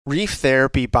Reef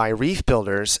Therapy by Reef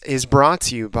Builders is brought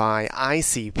to you by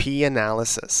ICP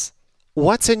Analysis.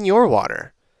 What's in your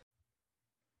water?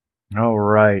 All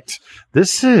right.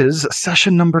 This is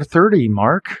session number 30,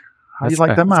 Mark. How do you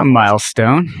like them That's a apples?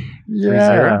 milestone.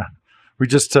 Yeah. We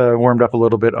just warmed up a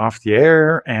little bit off the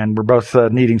air, and we're both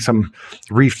needing some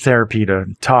reef therapy to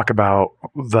talk about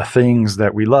the things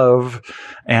that we love.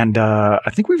 And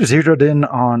I think we've zeroed in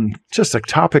on just a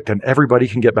topic that everybody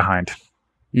can get behind.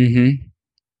 Mm-hmm.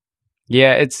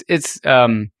 Yeah, it's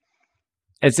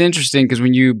interesting because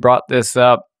when you brought this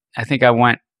up, I think I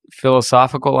went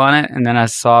philosophical on it, and then I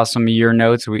saw some of your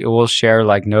notes. We'll share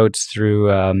like notes through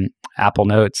Apple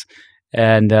Notes,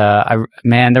 and there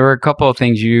were a couple of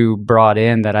things you brought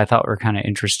in that I thought were kind of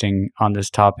interesting on this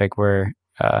topic. Where,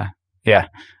 I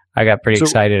got pretty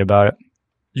excited about it.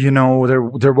 You know,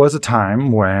 there was a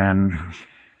time when,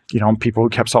 people who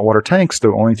kept saltwater tanks, the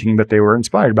only thing that they were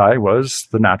inspired by was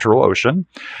the natural ocean.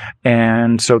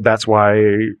 And so that's why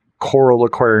coral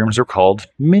aquariums are called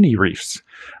mini reefs.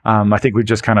 I think we've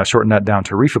just kind of shortened that down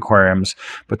to reef aquariums,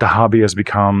 but the hobby has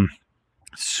become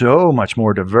so much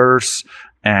more diverse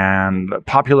and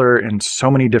popular in so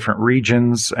many different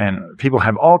regions, and people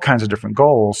have all kinds of different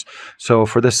goals. So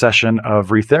for this session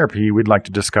of reef therapy, we'd like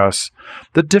to discuss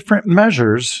the different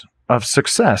measures of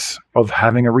success of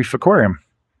having a reef aquarium.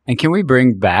 And can we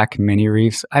bring back mini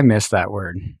reefs? I miss that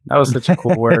word. That was such a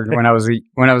cool word when I was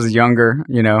younger,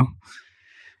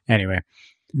 Anyway.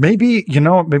 Maybe at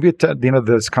the end of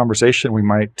this conversation, we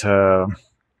might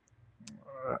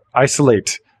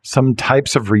isolate some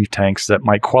types of reef tanks that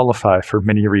might qualify for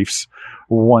mini reefs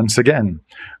once again.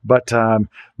 But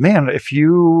if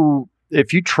you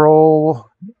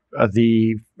trawl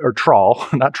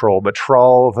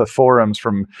trawl the forums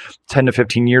from 10 to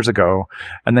 15 years ago,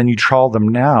 and then you trawl them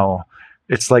now,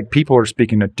 it's like people are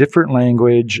speaking a different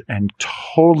language and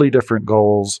totally different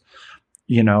goals.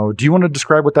 Do you want to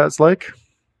describe what that's like?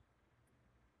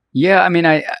 Yeah, I mean,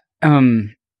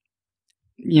 in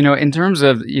terms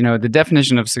of, the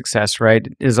definition of success, right,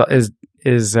 is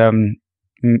the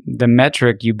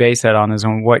metric you base that on is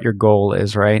on what your goal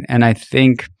is, right? And I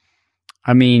think,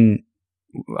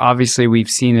 obviously we've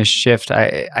seen a shift.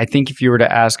 I think if you were to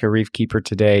ask a reef keeper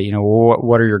today,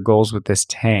 what are your goals with this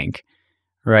tank,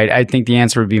 right? I think the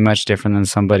answer would be much different than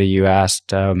somebody you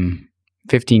asked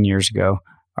 15 years ago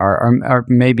or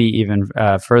maybe even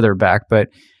further back. And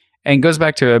it goes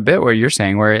back to a bit what you're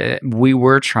saying, where we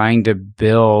were trying to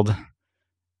build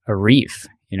a reef,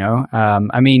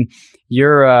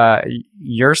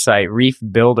 your site, Reef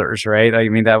Builders, right? I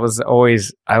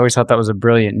always thought that was a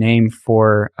brilliant name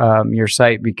for your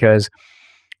site, because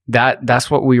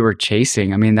that's what we were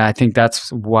chasing. I think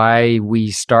that's why we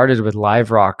started with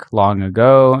Live Rock long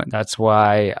ago. That's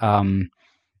why,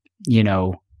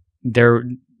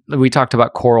 we talked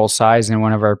about coral size in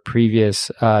one of our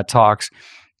previous talks.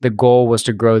 The goal was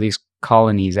to grow these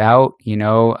colonies out.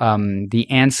 The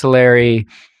ancillary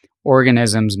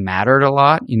organisms mattered a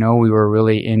lot. We were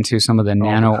really into some of the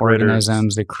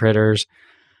nano-organisms, the critters.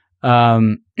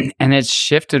 And it's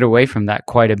shifted away from that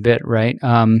quite a bit, right?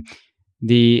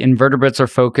 The invertebrates are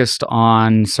focused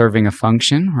on serving a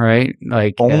function, right?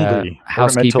 Like only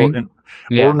housekeeping.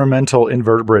 Ornamental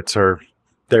invertebrates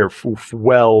they're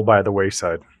well by the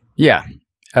wayside. Yeah.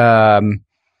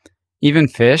 Even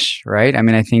fish, right?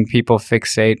 I think people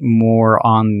fixate more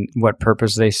on what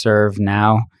purpose they serve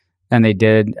now than they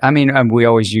did. We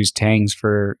always use tangs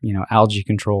for, algae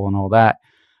control and all that.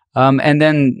 And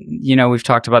then, we've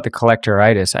talked about the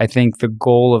collectoritis. I think the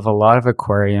goal of a lot of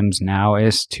aquariums now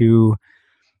is to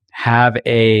have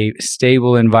a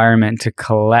stable environment to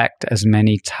collect as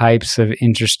many types of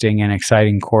interesting and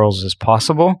exciting corals as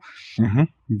possible,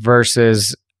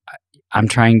 versus I'm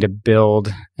trying to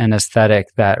build an aesthetic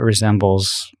that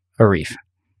resembles a reef.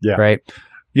 Yeah. Right.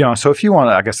 So if you want,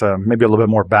 I guess, maybe a little bit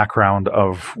more background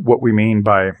of what we mean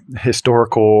by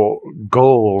historical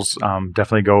goals,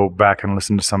 definitely go back and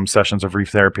listen to some sessions of reef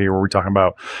therapy where we're talking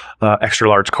about extra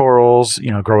large corals,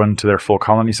 growing to their full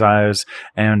colony size,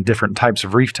 and different types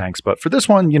of reef tanks. But for this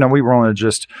one, we want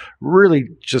to really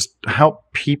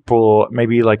help people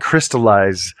maybe like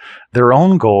crystallize their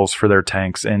own goals for their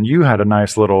tanks. And you had a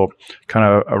nice little kind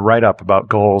of a write-up about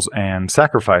goals and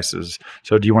sacrifices.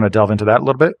 So do you want to delve into that a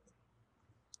little bit?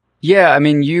 Yeah,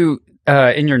 you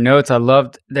in your notes, I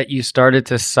loved that you started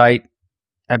to cite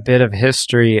a bit of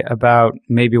history about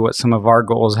maybe what some of our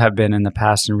goals have been in the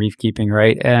past in reef keeping,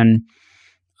 right? And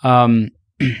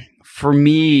for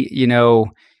me,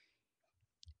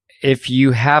 if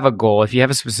you have a goal, if you have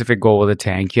a specific goal with a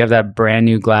tank, you have that brand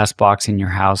new glass box in your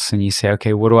house and you say,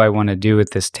 okay, what do I want to do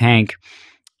with this tank?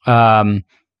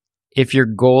 If your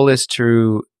goal is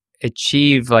to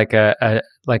achieve like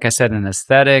like I said, an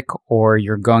aesthetic, or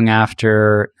you're going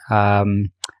after, I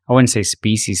wouldn't say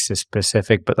species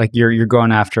specific, but like you're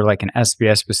going after like an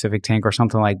SBS specific tank or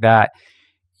something like that,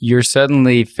 you're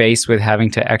suddenly faced with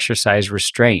having to exercise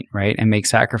restraint, right? And make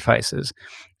sacrifices.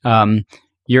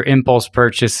 Your impulse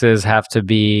purchases have to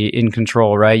be in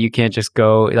control, right? You can't just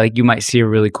go, like you might see a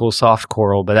really cool soft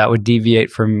coral, but that would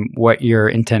deviate from what your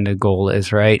intended goal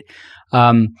is, right?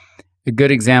 A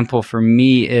good example for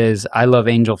me is I love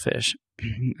angelfish.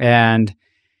 And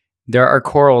there are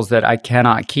corals that I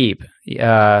cannot keep with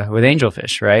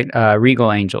angelfish, right?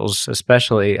 Regal angels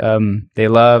especially. They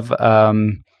love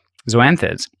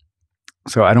zoanthids.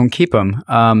 So I don't keep them.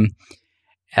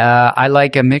 I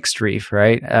like a mixed reef,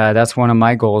 right? That's one of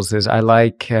my goals is I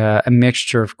like a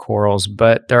mixture of corals,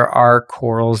 but there are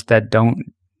corals that don't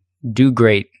do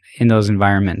great in those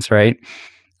environments, right?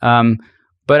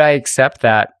 But I accept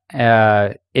that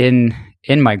in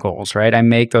my goals, right? I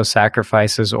make those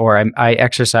sacrifices, or I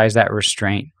exercise that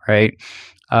restraint, right?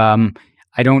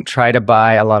 I don't try to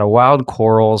buy a lot of wild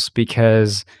corals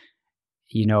because,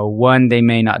 one, they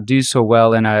may not do so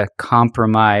well in a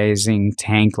compromising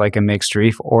tank like a mixed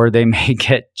reef, or they may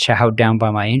get chowed down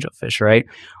by my angelfish, right?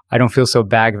 I don't feel so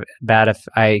bad if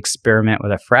I experiment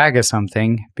with a frag or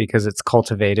something because it's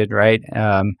cultivated, right?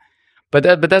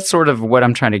 But that's sort of what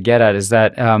I'm trying to get at is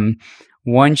that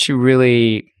once you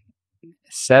really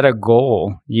set a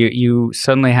goal, you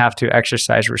suddenly have to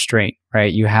exercise restraint,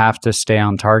 right? You have to stay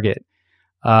on target.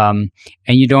 And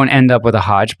you don't end up with a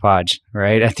hodgepodge,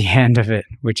 right, at the end of it,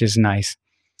 which is nice.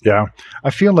 Yeah. I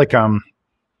feel like,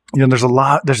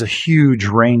 there's a huge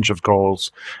range of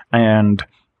goals, and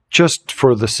just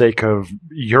for the sake of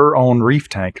your own reef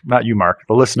tank, not you, Mark,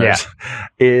 the listeners,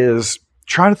 is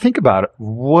try to think about it,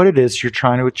 what it is you're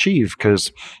trying to achieve.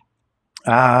 Because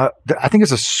I think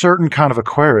it's a certain kind of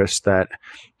aquarist that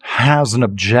has an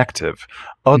objective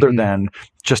other than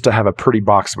just to have a pretty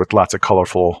box with lots of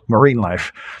colorful marine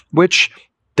life, which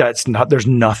there's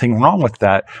nothing wrong with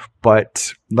that.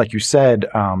 But like you said,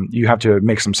 you have to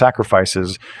make some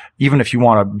sacrifices. Even if you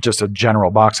want just a general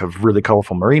box of really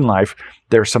colorful marine life,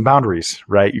 there's some boundaries,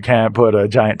 right? You can't put a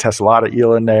giant tessellata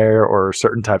eel in there, or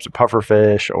certain types of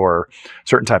pufferfish, or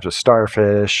certain types of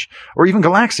starfish, or even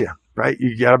Galaxia. Right,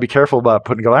 you got to be careful about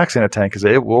putting Galaxia in a tank because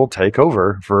it will take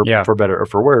over for better or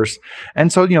for worse.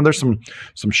 And so, there's some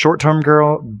short-term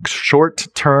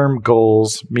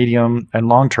goals, medium and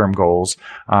long-term goals.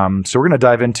 So we're going to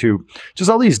dive into just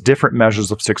all these different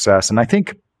measures of success. And I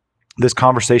think this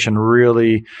conversation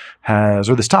really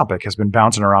this topic has been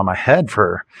bouncing around my head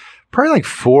for probably like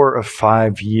 4 or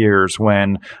 5 years,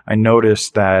 when I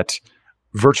noticed that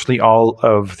virtually all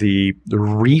of the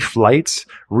reef lights.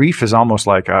 Reef is almost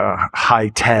like a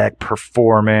high-tech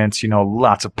performance,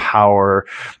 lots of power.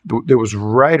 It was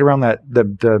right around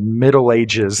the middle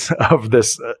ages of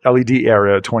this LED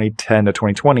era, 2010 to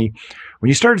 2020, when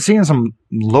you started seeing some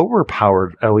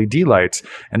lower-powered LED lights.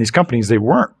 And these companies, they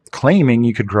weren't claiming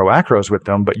you could grow acros with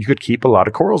them, but you could keep a lot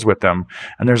of corals with them.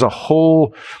 And there's a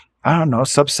whole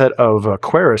subset of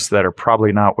aquarists that are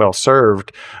probably not well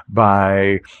served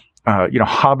by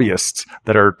hobbyists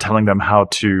that are telling them how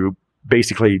to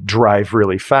basically drive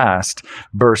really fast,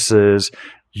 versus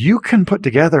you can put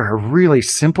together a really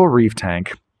simple reef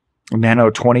tank, nano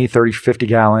 20, 30, 50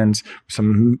 gallons,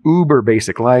 some uber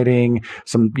basic lighting,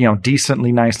 some,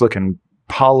 decently nice looking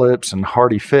polyps and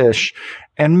hardy fish.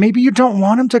 And maybe you don't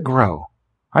want them to grow.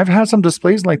 I've had some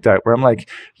displays like that where I'm like,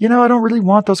 I don't really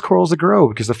want those corals to grow,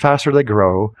 because the faster they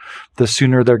grow, the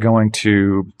sooner they're going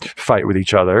to fight with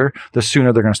each other, the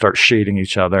sooner they're going to start shading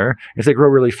each other. If they grow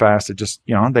really fast, it just,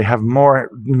 they have more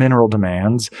mineral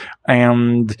demands,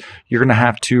 and you're going to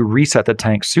have to reset the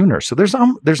tank sooner. So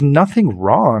there's nothing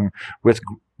wrong with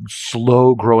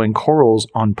slow growing corals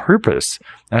on purpose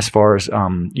as far as,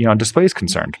 display is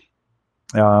concerned.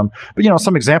 But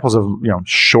some examples of,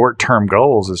 short-term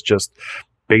goals is just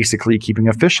basically keeping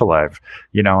a fish alive.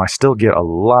 I still get a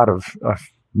lot of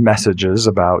messages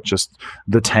about just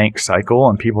the tank cycle,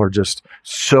 and people are just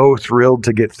so thrilled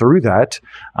to get through that.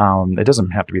 It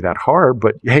doesn't have to be that hard,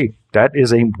 but hey, that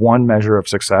is one measure of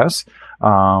success.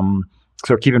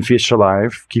 So keeping fish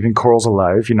alive, keeping corals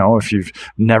alive. If you've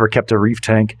never kept a reef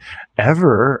tank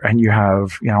ever, and you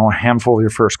have, a handful of your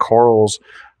first corals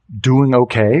doing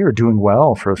okay or doing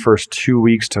well for the first 2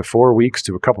 weeks to 4 weeks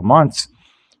to a couple months,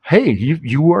 hey,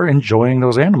 you are enjoying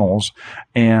those animals.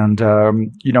 And,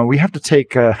 we have to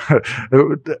take,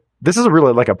 this is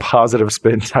really like a positive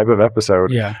spin type of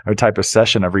episode, or type of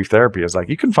session of reef therapy. Is like,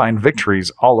 you can find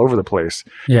victories all over the place.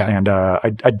 Yeah. And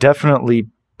I definitely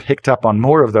picked up on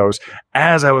more of those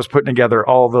as I was putting together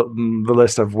all the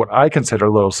list of what I consider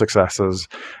little successes.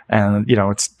 And,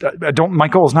 my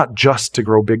goal is not just to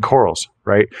grow big corals,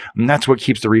 right? And that's what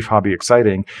keeps the reef hobby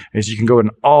exciting, is you can go in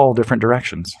all different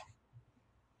directions.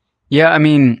 Yeah. I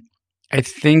mean, I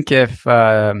think if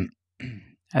there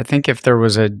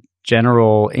was a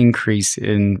general increase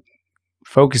in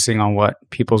focusing on what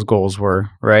people's goals were,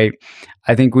 right?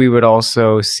 I think we would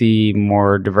also see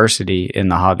more diversity in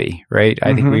the hobby, right?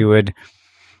 I think we would,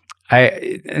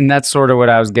 and that's sort of what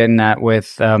I was getting at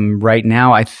with right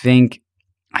now. I think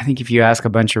if you ask a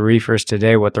bunch of reefers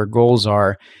today what their goals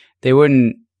are, they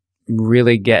wouldn't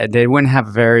have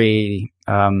a very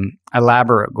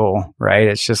elaborate goal, right?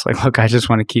 It's just like, look, I just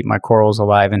want to keep my corals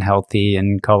alive and healthy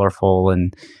and colorful,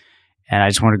 and I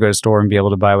just want to go to the store and be able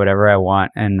to buy whatever I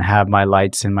want and have my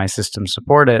lights and my system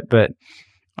support it. But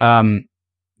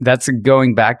that's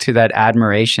going back to that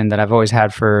admiration that I've always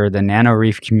had for the nano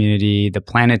reef community, the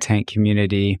planet tank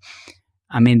community.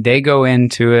 I mean, they go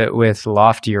into it with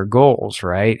loftier goals,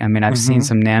 right? I mean, I've seen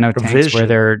some nano tanks where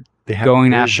they're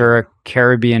going after a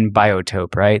Caribbean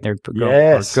biotope, right? They're going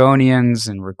Gorgonians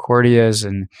and Recordias,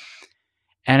 and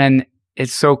then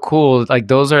it's so cool. Like,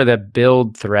 those are the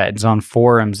build threads on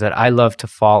forums that I love to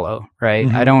follow, right?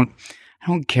 I don't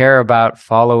care about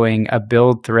following a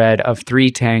build thread of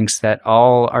 3 tanks that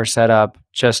all are set up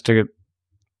just to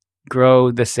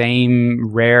grow the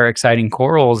same rare, exciting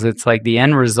corals. It's like the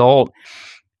end result,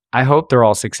 I hope they're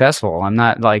all successful. I'm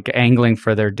not like angling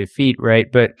for their defeat,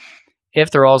 right? But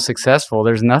if they're all successful,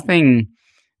 the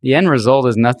end result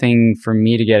is nothing for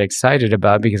me to get excited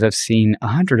about, because I've seen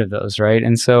 100 of those, right?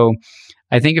 And so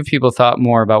I think if people thought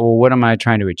more about, well, what am I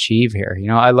trying to achieve here?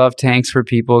 I love tanks for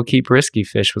people keep risky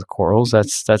fish with corals.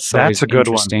 That's a good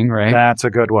one, right? That's a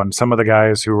good one. Some of the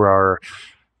guys who are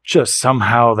just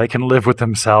somehow they can live with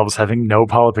themselves having no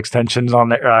polyp extensions on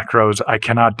their acros. I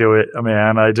cannot do it. I mean,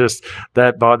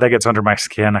 that gets under my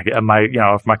skin.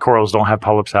 If my corals don't have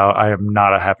polyps out, I am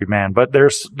not a happy man. But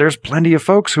there's plenty of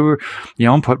folks who,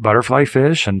 put butterfly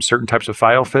fish and certain types of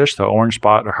filefish, the orange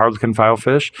spot or harlequin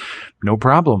filefish, no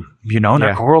problem.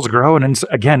 Their corals grow. And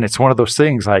again, it's one of those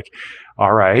things like,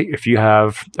 all right, if you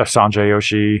have a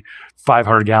Sanjay-Yoshi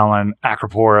 500-gallon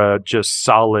Acropora, just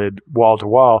solid wall to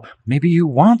wall, maybe you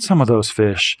want some of those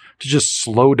fish to just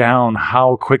slow down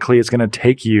how quickly it's going to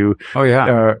take you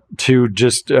to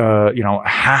just,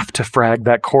 have to frag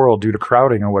that coral due to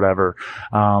crowding or whatever.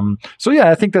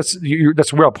 I think that's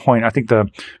a real point. I think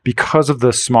because of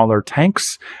the smaller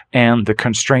tanks and the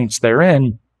constraints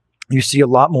therein, you see a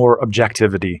lot more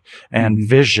objectivity and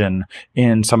vision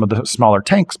in some of the smaller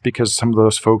tanks, because some of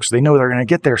those folks, they know they're going to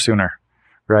get there sooner,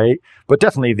 right? But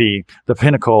definitely the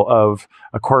pinnacle of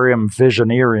aquarium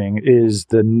visioneering is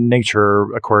the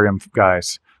nature aquarium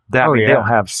guys. They'll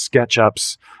have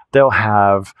SketchUps, they'll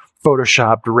have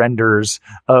photoshopped renders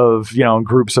of,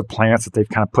 groups of plants that they've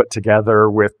kind of put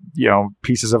together with,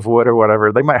 pieces of wood or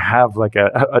whatever. They might have like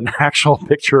an actual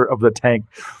picture of the tank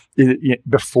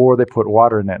before they put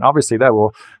water in it. Obviously that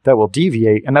will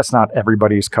deviate, and that's not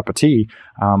everybody's cup of tea.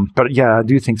 But yeah, I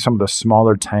do think some of the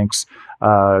smaller tanks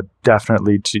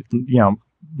definitely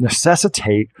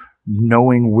necessitate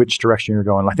knowing which direction you're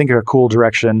going. I think a cool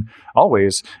direction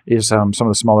always is some of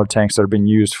the smaller tanks that are being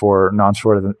used for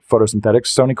non-photosynthetic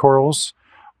stony corals,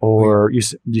 or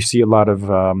you see a lot of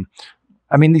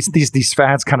these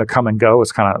fads kind of come and go.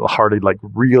 It's kind of hard to like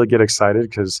really get excited,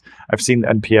 because I've seen the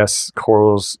NPS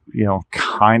corals,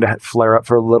 kind of flare up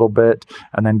for a little bit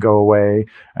and then go away.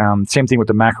 Same thing with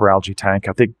the macroalgae tank.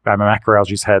 I think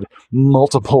macroalgae's had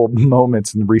multiple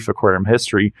moments in the reef aquarium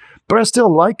history, but I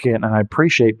still like it, and I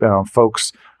appreciate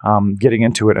folks getting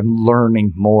into it and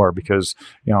learning more, because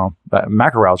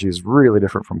macroalgae is really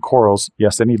different from corals.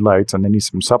 Yes, they need lights and they need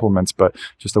some supplements, but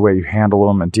just the way you handle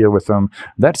them and deal with them,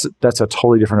 that's a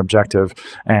totally different objective.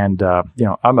 And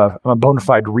I'm a bona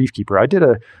fide reef keeper. I did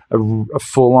a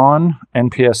full-on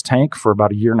NPS tank for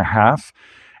about a year and a half.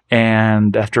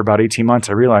 And after about 18 months,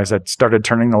 I realized I'd started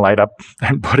turning the light up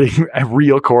and putting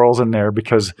real corals in there,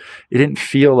 because it didn't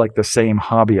feel like the same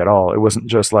hobby at all. It wasn't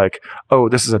just like, oh,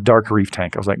 this is a dark reef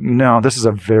tank. I was like, no, this is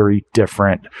a very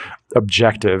different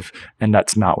objective, and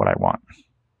that's not what I want.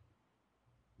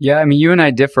 Yeah, I mean, you and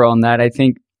I differ on that. I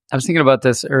was thinking about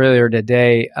this earlier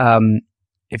today.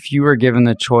 If you were given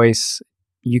the choice,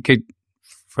 you could,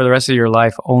 for the rest of your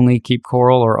life, only keep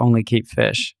coral or only keep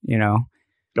fish,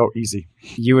 Oh, easy.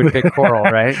 You would pick coral,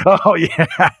 right? Oh, yeah.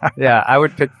 Yeah, I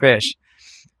would pick fish.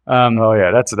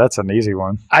 That's an easy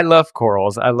one. I love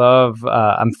corals.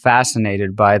 I'm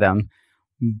fascinated by them.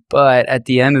 But at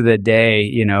the end of the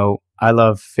day, I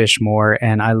love fish more,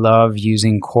 and I love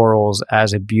using corals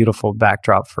as a beautiful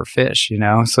backdrop for fish,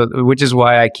 so which is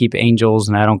why I keep angels,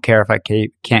 and I don't care if I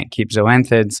can't keep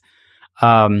zoanthids.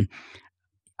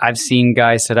 I've seen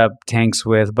guys set up tanks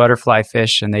with butterfly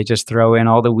fish, and they just throw in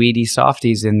all the weedy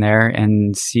softies in there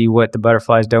and see what the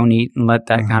butterflies don't eat and let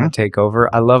that kind of take over.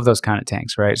 I love those kind of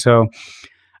tanks, right? So,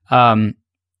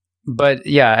 but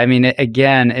yeah, I mean,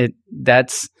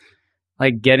 that's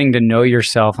like getting to know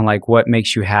yourself and like what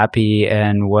makes you happy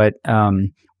and what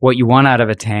you want out of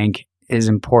a tank is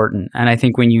important. And I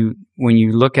think when you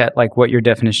look at like what your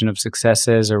definition of success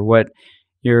is or what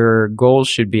your goals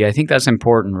should be, I think that's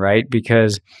important, right?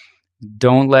 Because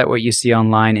don't let what you see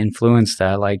online influence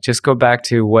that. Like, just go back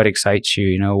to what excites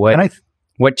you,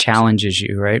 what challenges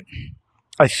you, right?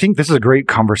 I think this is a great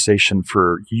conversation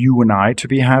for you and I to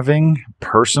be having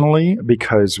personally,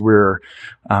 because we're,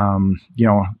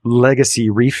 legacy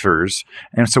reefers.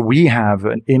 And so we have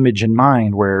an image in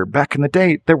mind where back in the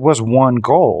day, there was one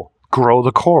goal: grow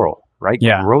the coral. Right?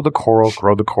 Yeah. Grow the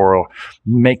coral,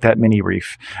 make that mini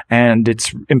reef. And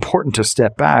it's important to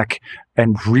step back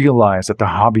and realize that the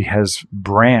hobby has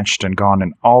branched and gone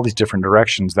in all these different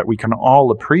directions that we can all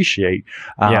appreciate.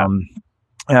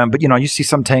 But you see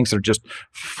some tanks that are just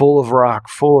full of rock,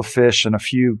 full of fish, and a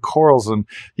few corals. And,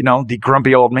 the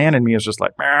grumpy old man in me is just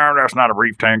like, that's not a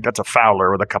reef tank. That's a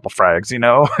Fowler with a couple frags,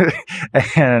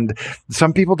 And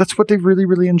some people, that's what they really,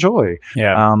 really enjoy.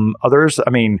 Yeah. Others,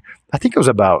 I think it was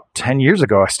about 10 years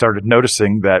ago, I started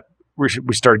noticing that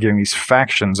we started getting these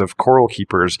factions of coral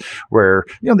keepers where,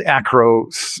 the acro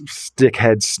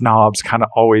stickhead snobs kind of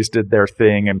always did their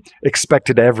thing and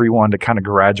expected everyone to kind of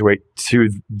graduate to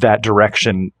that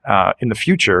direction in the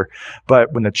future.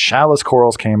 But when the chalice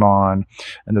corals came on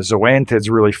and the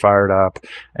zoanthids really fired up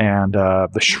and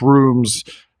the shrooms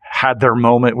had their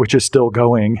moment, which is still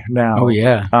going now. Oh,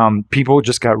 yeah. People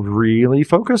just got really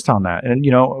focused on that. And,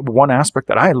 one aspect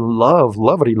that I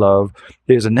love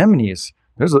is anemones.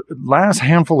 There's a last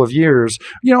handful of years,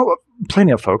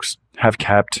 plenty of folks have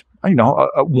kept,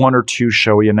 one or two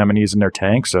showy anemones in their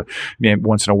tanks.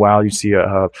 Once in a while, you see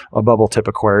a bubble tip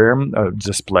aquarium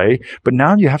display. But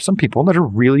now you have some people that are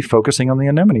really focusing on the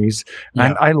anemones. Yeah.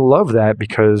 And I love that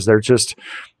because they're just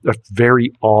a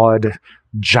very odd,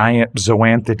 giant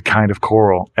zoanthid kind of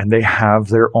coral. And they have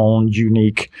their own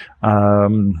unique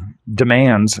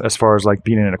demands as far as like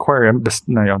being in an aquarium.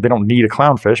 They don't need a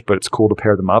clownfish, but it's cool to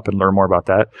pair them up and learn more about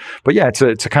that. But yeah, it's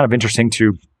a kind of interesting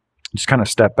to just kind of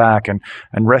step back and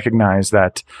recognize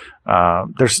that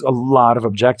there's a lot of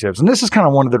objectives. And this is kind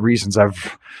of one of the reasons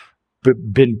I've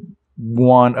been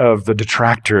one of the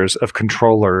detractors of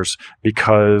controllers,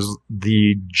 because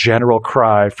the general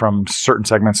cry from certain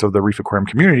segments of the reef aquarium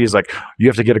community is like, you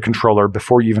have to get a controller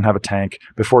before you even have a tank,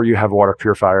 before you have a water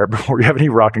purifier, before you have any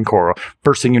rock and coral.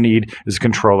 First thing you need is a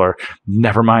controller.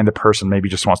 Never mind the person maybe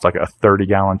just wants like a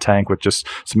 30-gallon tank with just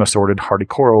some assorted hardy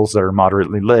corals that are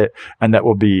moderately lit and that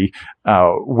will be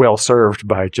well served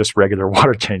by just regular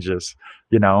water changes.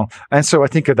 And so I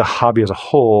think that the hobby as a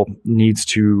whole needs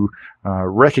to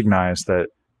recognize that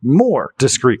more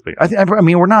discreetly.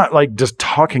 We're not like just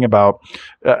talking about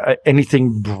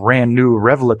anything brand new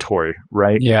revelatory,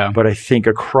 right? Yeah. But I think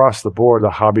across the board, the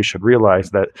hobby should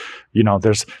realize that,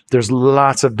 there's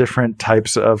lots of different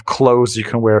types of clothes you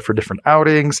can wear for different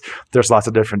outings. There's lots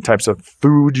of different types of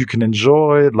food you can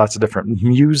enjoy, lots of different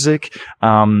music.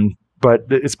 But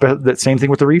it's the same thing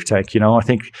with the reef tank. I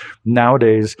think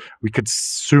nowadays we could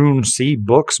soon see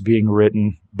books being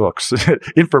written,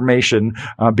 information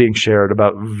being shared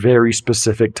about very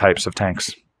specific types of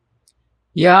tanks.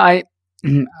 Yeah,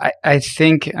 I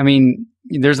think,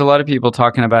 there's a lot of people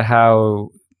talking about how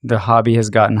the hobby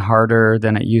has gotten harder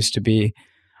than it used to be.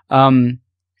 And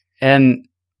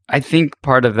I think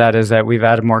part of that is that we've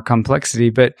added more complexity,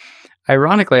 but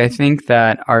ironically, I think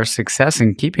that our success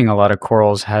in keeping a lot of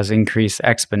corals has increased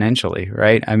exponentially,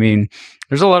 right?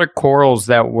 There's a lot of corals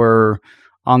that were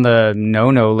on the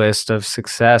no-no list of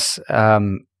success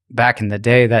back in the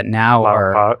day that now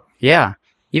are,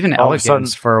 even all elegants sudden,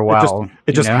 for a while.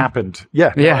 It just happened.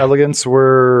 Yeah. Elegants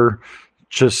were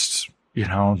just,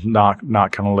 not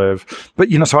going to live. But,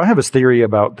 so I have this theory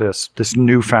about this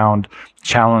newfound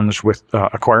challenge with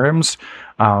aquariums.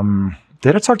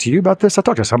 Did I talk to you about this? I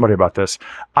talked to somebody about this.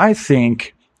 I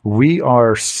think we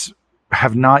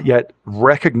have not yet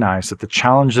recognized that the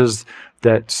challenges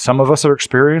that some of us are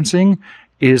experiencing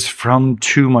is from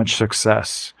too much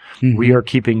success. Mm-hmm. We are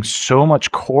keeping so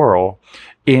much coral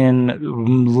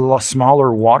in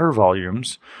smaller water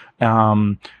volumes.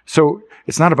 So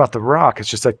it's not about the rock. It's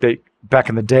just like back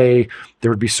in the day,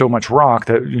 there would be so much rock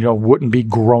that, wouldn't be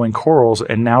growing corals.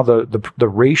 And now the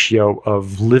ratio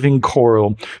of living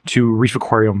coral to reef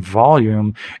aquarium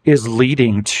volume is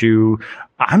leading to,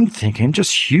 I'm thinking,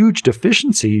 just huge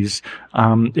deficiencies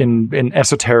in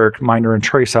esoteric minor and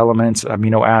trace elements,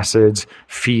 amino acids,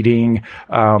 feeding.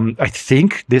 I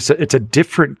think it's a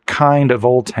different kind of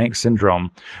old tank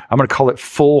syndrome. I'm going to call it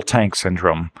full tank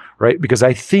syndrome, right? Because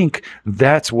I think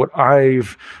that's what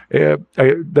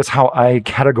that's how I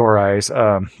categorize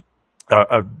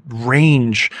a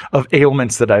range of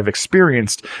ailments that I've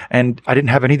experienced. And I didn't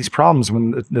have any of these problems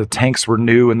when the tanks were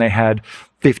new and they had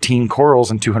 15 corals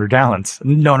in 200 gallons.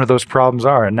 None of those problems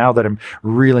are. And now that I'm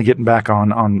really getting back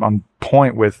on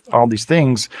point with all these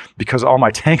things, because all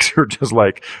my tanks are just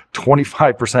like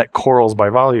 25% corals by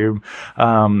volume,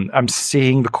 I'm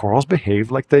seeing the corals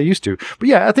behave like they used to. But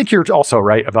yeah, I think you're also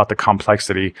right about the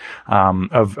complexity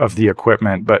of the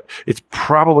equipment, but it's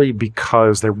probably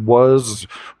because there was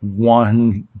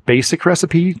one basic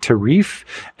recipe to reef,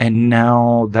 and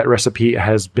now that recipe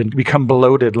has become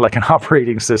bloated like an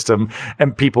operating system,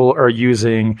 and people are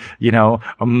using,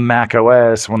 a Mac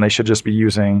OS when they should just be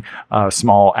using a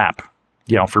small app,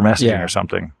 for messaging or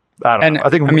something. I don't know. I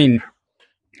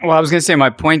was going to say my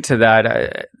point to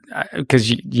that,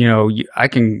 because I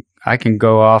can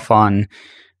go off on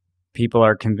people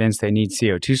are convinced they need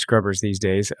CO2 scrubbers these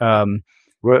days.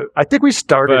 Well, I think we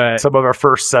started some of our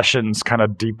first sessions kind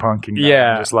of debunking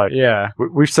that.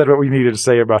 We've said what we needed to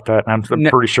say about that. And I'm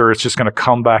pretty sure it's just going to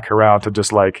come back around to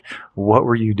just like, what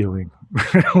were you doing?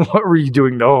 What were you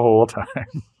doing the whole time?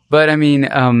 But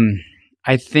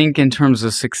I think in terms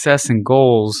of success and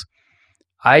goals,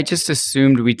 I just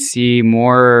assumed we'd see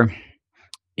more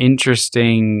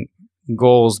interesting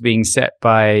goals being set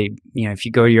by, if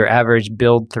you go to your average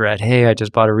build thread, hey, I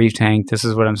just bought a reef tank, this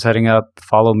is what I'm setting up,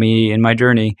 follow me in my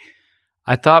journey.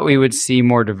 I thought we would see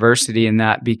more diversity in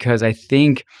that, because I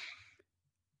think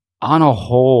on a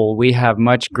whole, we have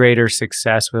much greater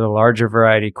success with a larger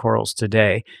variety of corals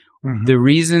today. Mm-hmm. The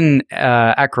reason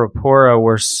Acropora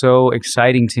were so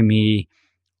exciting to me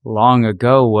long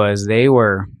ago was they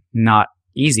were not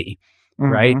easy.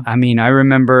 Right. Mm-hmm. I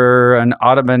remember an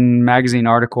Audubon magazine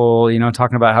article,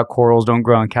 talking about how corals don't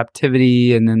grow in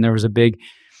captivity. And then there was a big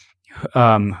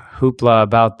hoopla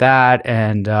about that.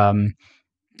 And,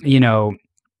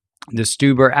 the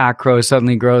Stuber acro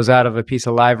suddenly grows out of a piece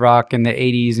of live rock in the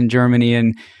 80s in Germany.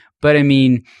 Again,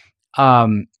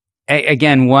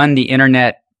 the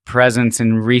internet presence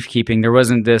in reef keeping, there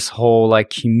wasn't this whole like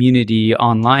community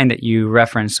online that you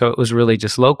referenced. So it was really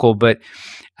just local. But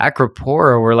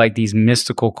Acropora were like these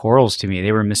mystical corals to me.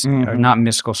 They were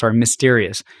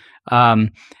mysterious.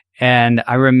 And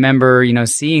I remember,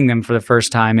 seeing them for the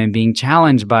first time and being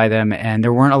challenged by them, and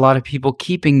there weren't a lot of people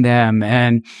keeping them.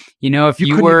 And, if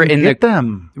you were in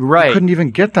them, right, you couldn't even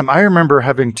get them. I remember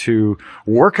having to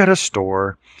work at a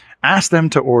store, ask them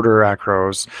to order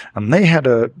acros, and they had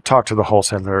to talk to the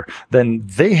wholesaler. Then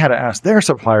they had to ask their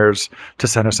suppliers to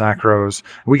send us acros.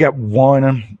 We got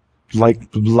one like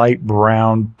light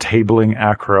brown tabling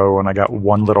acro, and I got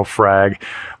one little frag,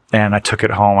 and I took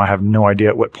it home. I have no idea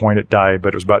at what point it died,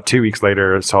 but it was about 2 weeks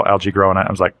later. I saw algae growing it. I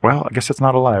was like, well, I guess it's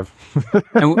not alive.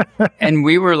 and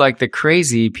we were like the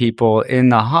crazy people in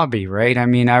the hobby, right? I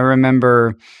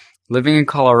remember living in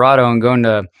Colorado and going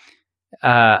to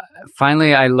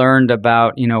finally I learned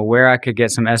about, where I could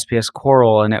get some SPS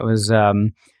coral, and it was a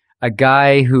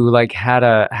guy who like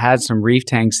had some reef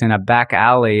tanks in a back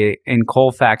alley in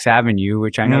Colfax Avenue,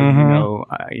 which I know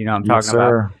I'm talking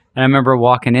about. And I remember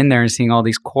walking in there and seeing all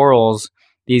these corals,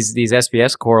 these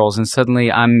SPS corals, and suddenly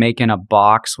I'm making a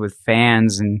box with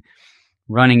fans and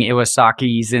running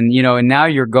Iwasaki's, and and now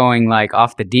you're going like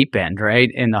off the deep end, right,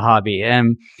 in the hobby.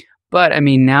 But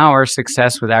now our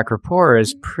success with Acropora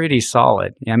is pretty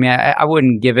solid. I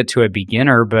wouldn't give it to a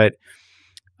beginner, but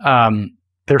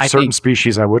there's certain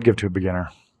species I would give to a beginner.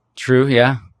 True,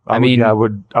 yeah. I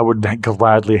would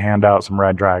gladly hand out some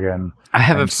red dragon. I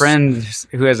have a friend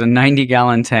who has a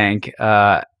 90-gallon tank.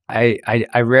 I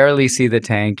rarely see the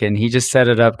tank, and he just set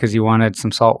it up because he wanted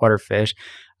some saltwater fish.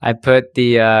 I put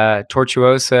the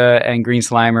Tortuosa and green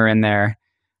slimer in there,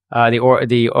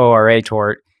 the ORA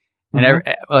tort. And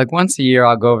like once a year,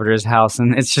 I'll go over to his house,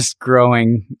 and it's just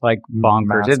growing like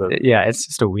bonkers. It's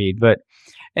just a weed. But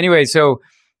anyway, so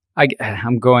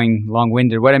I'm going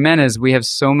long-winded. What I meant is we have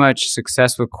so much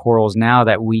success with corals now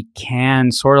that we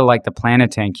can, sort of like the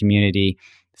Planet Tank community,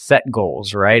 set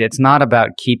goals, right? It's not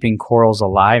about keeping corals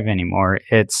alive anymore.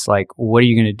 It's like, what are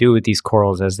you going to do with these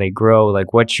corals as they grow?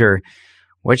 Like, what's your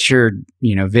what's your,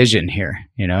 vision here,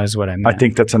 is what I meant. I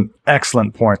think that's an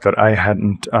excellent point that I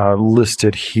hadn't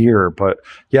listed here. But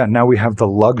yeah, now we have the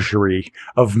luxury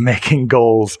of making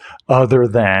goals other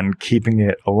than keeping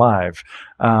it alive.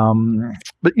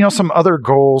 But some other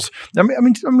goals. I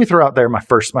mean, let me throw out there my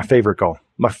favorite goal,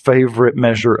 my favorite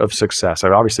measure of success.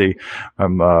 I'm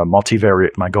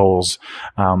multivariate my goals,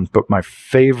 but my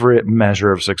favorite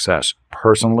measure of success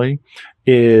personally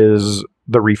is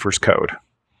the Reefer's Code.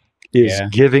 Is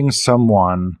giving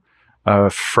someone a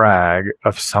frag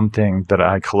of something that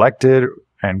I collected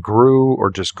and grew,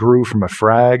 or just grew from a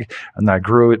frag, and I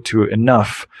grew it to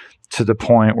enough to the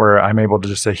point where I'm able to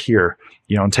just say, here,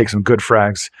 and take some good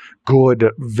frags,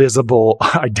 good, visible,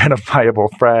 identifiable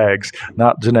frags,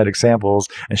 not genetic samples,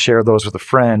 and share those with a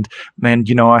friend. And,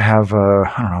 I have,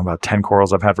 about 10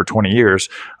 corals I've had for 20 years.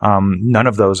 None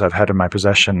of those I've had in my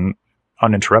possession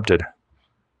uninterrupted.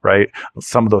 Right.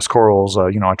 Some of those corals, I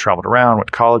traveled around, went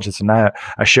to college, this and that.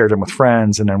 I shared them with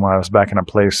friends. And then when I was back in a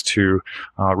place to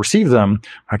receive them,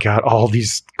 I got all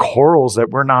these corals that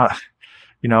were not,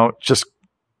 just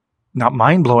not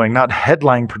mind-blowing, not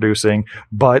headline producing,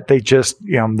 but they just,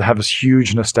 have this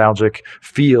huge nostalgic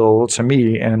feel to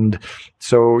me. And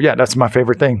so, yeah, that's my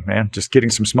favorite thing, man. Just getting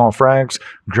some small frags,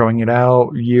 growing it out,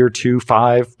 year 2,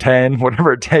 5, 10,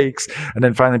 whatever it takes. And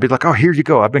then finally be like, oh, here you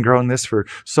go. I've been growing this for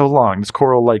so long. This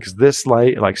coral likes this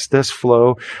light, likes this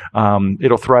flow.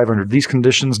 It'll thrive under these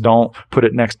conditions. Don't put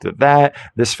it next to that.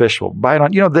 This fish will bite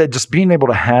on, just being able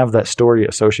to have that story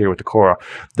associated with the coral.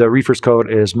 The Reefer's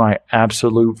Code is my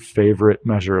absolute favorite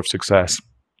measure of success.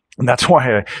 And that's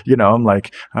why, I'm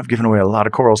like, I've given away a lot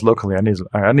of corals locally.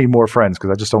 I need more friends because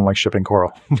I just don't like shipping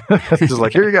coral. Just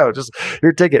like, here you go, just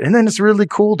here, take it. And then it's really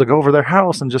cool to go over their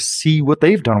house and just see what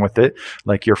they've done with it.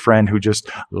 Like your friend who just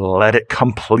let it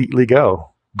completely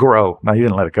grow. No, you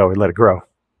didn't let it go. He let it grow.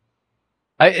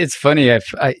 It's funny.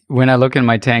 When I look in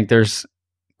my tank, there's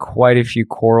quite a few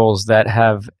corals that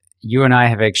you and I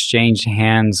have exchanged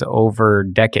hands over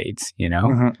decades,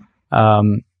 Mm-hmm.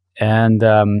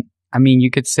 I mean,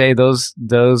 you could say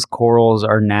those corals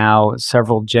are now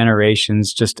several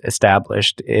generations just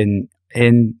established in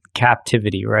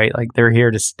captivity, right? Like they're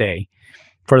here to stay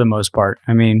for the most part.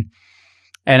 I mean,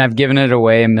 and I've given it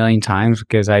away a million times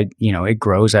because it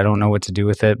grows. I don't know what to do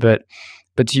with it, but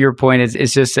to your point,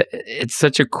 it's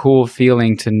such a cool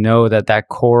feeling to know that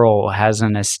coral has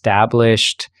an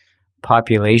established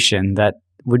population that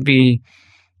would be.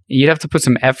 You'd have to put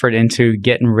some effort into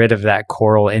getting rid of that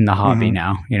coral in the hobby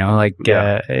now.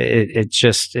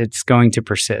 It's going to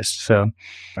persist. So,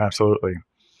 absolutely.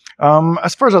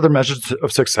 As far as other measures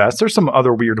of success, there's some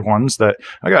other weird ones that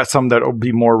I got some that will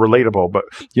be more relatable. But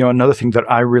another thing that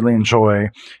I really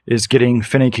enjoy is getting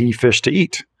finicky fish to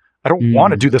eat. I don't want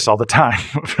to do this all the time.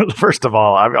 First of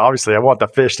all, I want the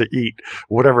fish to eat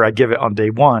whatever I give it on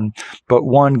day one. But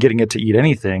one, getting it to eat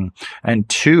anything. And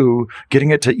two,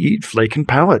 getting it to eat flake and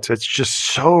pellets. It's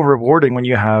just so rewarding when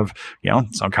you have,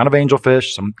 some kind of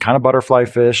angelfish, some kind of butterfly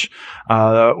fish,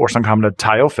 or some kind of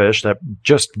tile fish that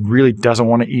just really doesn't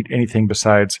want to eat anything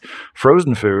besides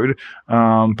frozen food.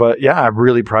 But yeah, I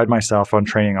really pride myself on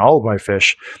training all of my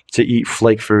fish to eat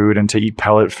flake food and to eat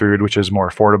pellet food, which is more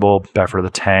affordable, better for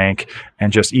the tank,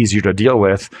 and just easier to deal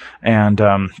with. And,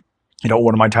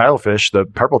 one of my tilefish, the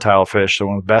purple tilefish,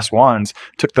 one of the best ones,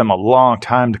 took them a long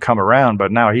time to come around,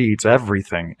 but now he eats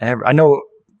everything. I know,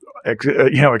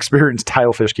 experienced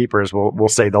tilefish keepers will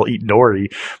say they'll eat dory,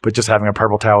 but just having a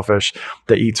purple tilefish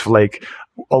that eats flake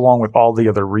along with all the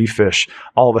other reef fish,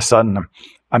 all of a sudden,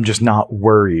 I'm just not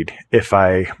worried if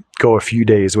I go a few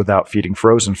days without feeding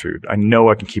frozen food. I know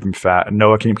I can keep him fat. I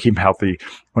know I can keep him healthy.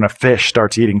 When a fish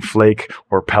starts eating flake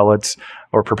or pellets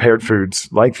or prepared foods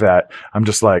like that, I'm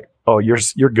just like, oh,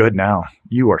 you're good now.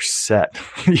 You are set.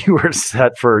 You are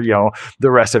set for,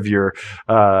 the rest of your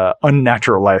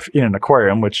unnatural life in an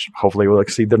aquarium, which hopefully will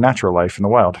exceed the natural life in the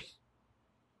wild.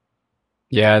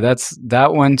 Yeah,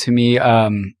 that one to me.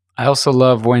 I also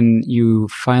love when you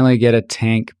finally get a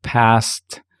tank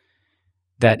past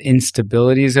that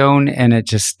instability zone and it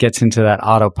just gets into that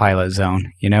autopilot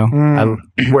zone,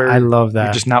 where I love that.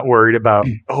 You're just not worried about,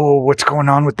 what's going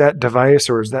on with that device,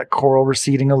 or is that coral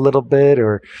receding a little bit,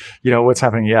 or, what's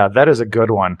happening. Yeah, that is a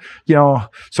good one.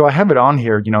 So I have it on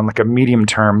here, like a medium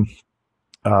term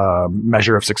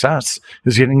measure of success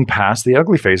is getting past the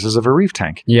ugly phases of a reef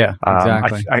tank. Yeah,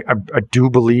 exactly. I do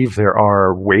believe there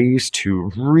are ways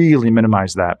to really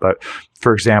minimize that. But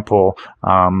for example,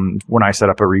 when I set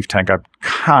up a reef tank, I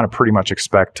kind of pretty much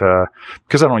expect,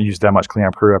 because I don't use that much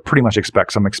cleanup crew, I pretty much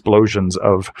expect some explosions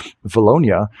of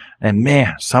Valonia. And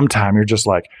man, sometimes you're just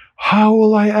like, how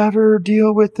will I ever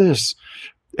deal with this?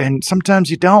 And sometimes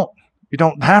you don't. you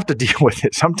don't have to deal with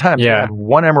it. Sometimes you Yeah. have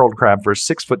one emerald crab for a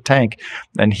 6-foot tank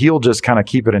and he'll just kind of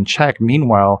keep it in check.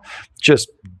 Meanwhile,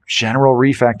 just general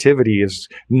reef activity is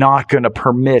not going to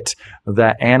permit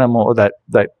that animal,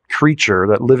 that creature,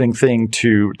 that living thing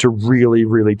to really,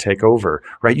 really take over,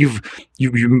 right? You've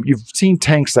seen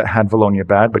tanks that had Valonia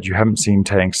bad, but you haven't seen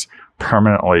tanks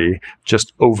permanently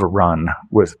just overrun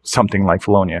with something like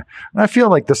Valonia. And I feel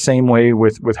like the same way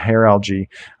with hair algae.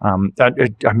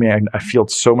 I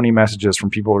field so many messages from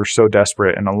people who are so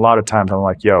desperate, and a lot of times I'm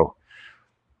like, yo,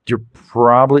 you're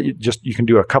probably you can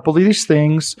do a couple of these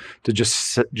things to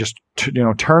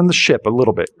turn the ship a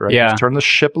little bit, right? Yeah. Just turn the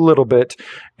ship a little bit,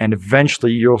 and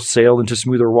eventually you'll sail into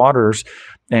smoother waters,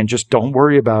 and just don't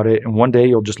worry about it. And one day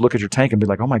you'll just look at your tank and be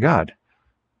like, oh my God,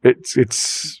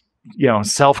 it's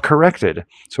self-corrected.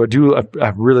 So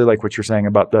I really like what you're saying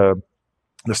about the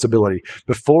stability.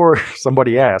 Before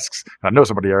somebody asks, I know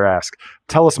somebody will ask,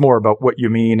 tell us more about what you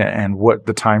mean and what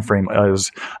the time frame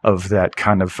is of that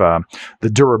kind of the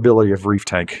durability of reef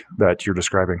tank that you're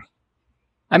describing.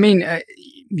 I mean,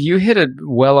 you hit it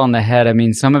well on the head. I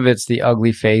mean, some of it's the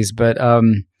ugly phase, but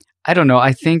I don't know.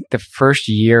 I think the first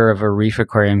year of a reef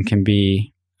aquarium can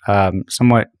be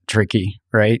somewhat tricky,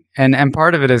 right? And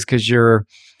part of it is because you're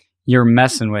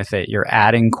messing with it. You're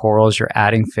adding corals, you're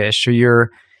adding fish, so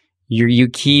you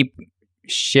keep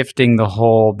shifting the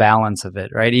whole balance of it,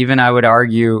 right? Even I would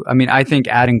argue, I mean, I think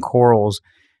adding corals,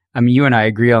 I mean, you and I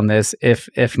agree on this.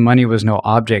 If money was no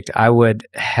object, I would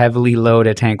heavily load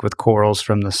a tank with corals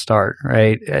from the start,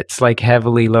 right? It's like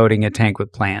heavily loading a tank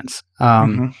with plants.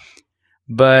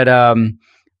 But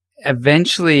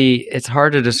eventually, it's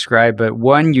hard to describe, but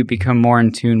one, you become more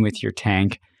in tune with your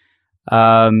tank.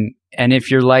 And if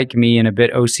you're like me and a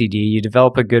bit OCD, you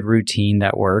develop a good routine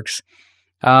that works.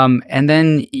 And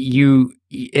then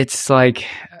it's like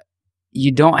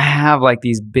you don't have like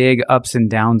these big ups and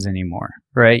downs anymore,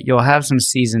 right? You'll have some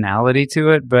seasonality to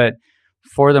it, but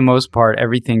for the most part,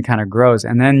 everything kind of grows.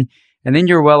 And then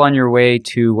you're well on your way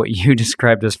to what you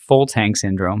described as full tank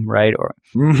syndrome, right? Or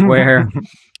where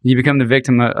you become the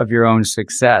victim of your own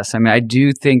success. I mean, I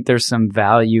do think there's some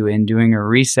value in doing a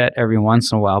reset every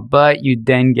once in a while, but you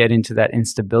then get into that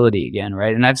instability again,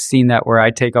 right? And I've seen that where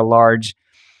I take a large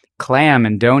clam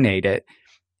and donate it,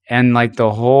 and like that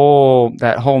whole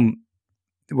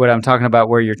what I'm talking about,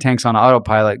 where your tank's on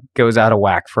autopilot, goes out of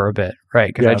whack for a bit, right?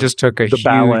 Because I just took the huge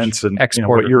balance and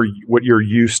export what you're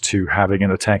used to having in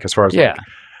the tank as far as like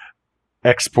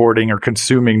exporting or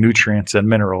consuming nutrients and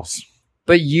minerals.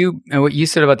 But what you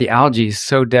said about the algae is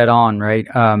so dead on, right?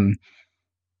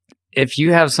 If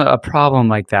you have a problem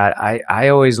like that, I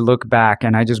always look back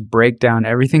and I just break down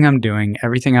everything I'm doing,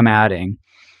 everything I'm adding,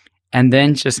 and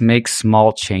then just make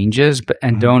small changes,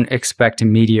 and don't expect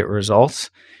immediate results.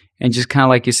 And just kind of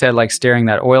like you said, like staring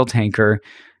that oil tanker,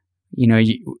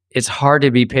 it's hard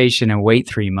to be patient and wait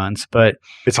 3 months, but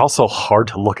it's also hard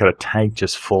to look at a tank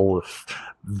just full of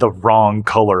the wrong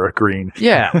color of green.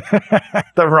 Yeah.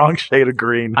 The wrong shade of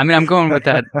green. I mean, I'm going with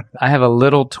that. I have a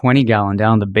little 20-gallon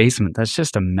down in the basement. That's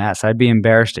just a mess. I'd be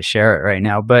embarrassed to share it right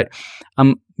now. But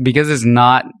because it's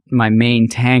not my main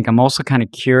tank, I'm also kind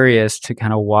of curious to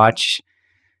kind of watch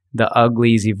the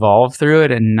uglies evolve through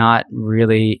it and not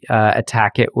really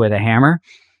attack it with a hammer.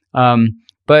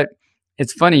 But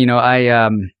it's funny, I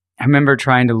remember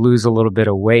trying to lose a little bit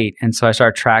of weight. And so I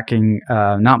started tracking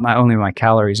not only my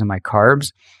calories and my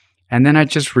carbs. And then I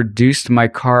just reduced my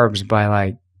carbs by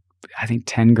like, I think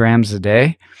 10 grams a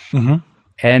day. Mm-hmm.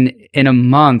 And in a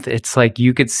month, it's like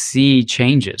you could see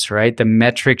changes, right? The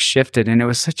metrics shifted, and it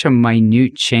was such a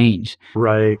minute change.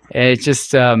 Right. It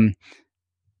just, I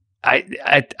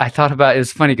thought about it.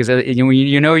 It's funny because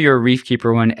you're a reef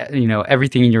keeper when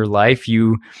everything in your life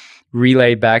you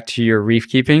relay back to your reef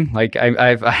keeping. Like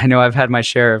I know I've had my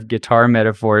share of guitar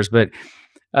metaphors, but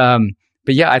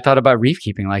yeah, I thought about reef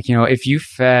keeping. Like if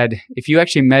you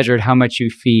actually measured how much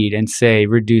you feed and say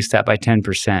reduce that by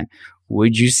 10%,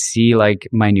 would you see like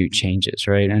minute changes,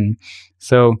 right? And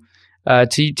so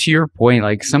to your point,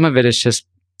 like some of it is just,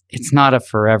 it's not a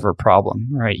forever problem,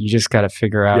 right? You just got to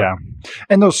figure out. Yeah.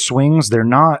 And those swings, they're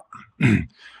not,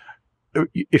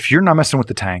 if you're not messing with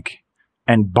the tank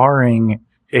and barring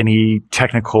any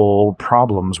technical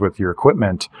problems with your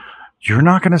equipment, you're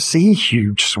not going to see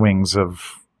huge swings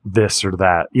of this or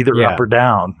that, either up or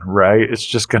down, right? It's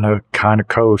just going to kind of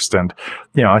coast. And,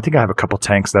 I think I have a couple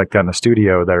tanks like that in the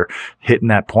studio that are hitting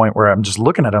that point where I'm just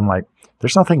looking at them like,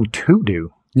 there's nothing to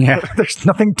do. Yeah. There's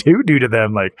nothing to do to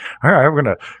them. Like, all right, we're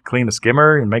going to clean the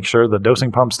skimmer and make sure the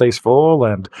dosing pump stays full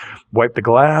and wipe the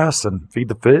glass and feed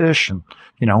the fish. And,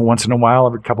 once in a while,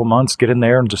 every couple months, get in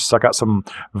there and just suck out some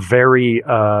very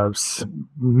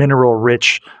mineral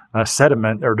rich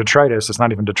sediment or detritus. It's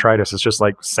not even detritus. It's just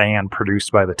like sand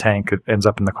produced by the tank. It ends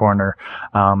up in the corner.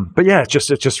 But yeah, it's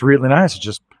just really nice. It's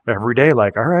just every day,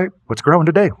 like, all right, what's growing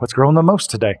today? What's growing the most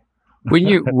today?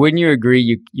 Wouldn't you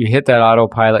agree you hit that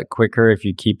autopilot quicker if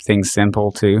you keep things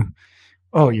simple too?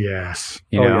 Oh yes.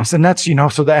 Yes. And that's,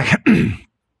 so that a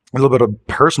little bit of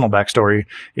personal backstory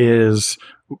is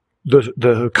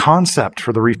the concept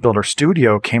for the Reef Builder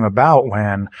Studio came about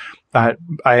when I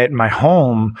at my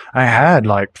home, I had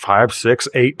like 5, 6,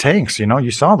 8 tanks,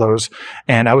 you saw those.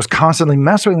 And I was constantly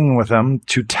messing with them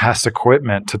to test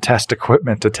equipment, to test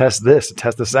this, to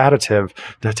test this additive,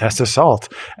 to test the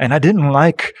salt. And I didn't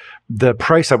like the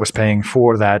price I was paying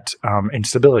for that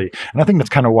instability. And I think that's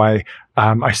kind of why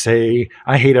I say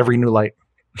I hate every new light.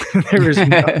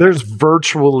 There's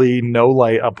virtually no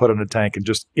light I'll put on a tank and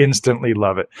just instantly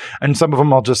love it. And some of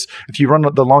them if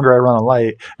the longer I run a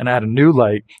light and add a new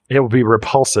light, it will be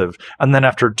repulsive. And then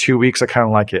after 2 weeks, I kind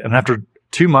of like it. And after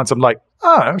 2 months, I'm like,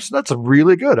 that's a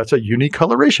really good. That's a unique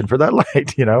coloration for that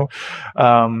light,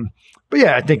 But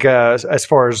yeah, I think as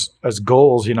far as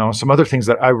goals, some other things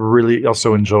that I really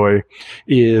also enjoy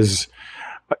is,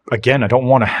 again, I don't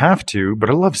want to have to, but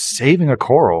I love saving a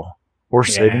coral. Or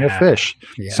saving a fish.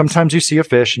 Yes. Sometimes you see a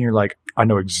fish and you're like, I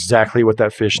know exactly what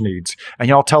that fish needs.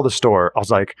 And I'll tell the store, I was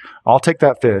like, I'll take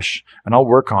that fish and I'll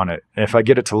work on it. And if I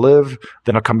get it to live,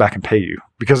 then I'll come back and pay you.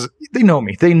 Because they know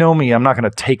me. They know me. I'm not going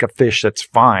to take a fish that's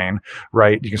fine,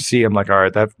 right? You can see I'm like, all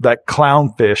right, that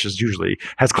clownfish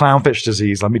has clownfish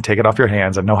disease. Let me take it off your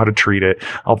hands. I know how to treat it.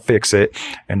 I'll fix it.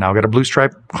 And now I got a blue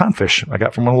stripe clownfish I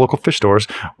got from one of the local fish stores.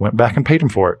 Went back and paid him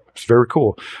for it. It's very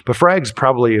cool. But frags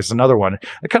probably is another one.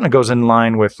 It kind of goes in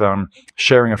line with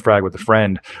sharing a frag with a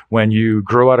friend. When you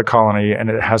grow out a colony and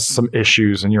it has some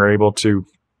issues and you're able to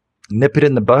nip it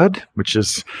in the bud, which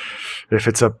is if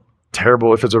it's a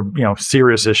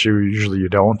serious issue, usually you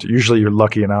don't. Usually you're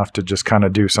lucky enough to just kind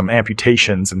of do some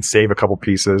amputations and save a couple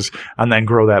pieces and then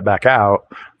grow that back out.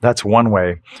 That's one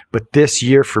way. But this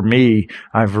year for me,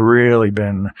 I've really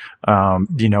been,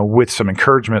 with some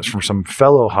encouragements from some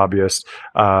fellow hobbyists,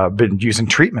 been using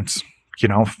treatments.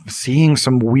 Seeing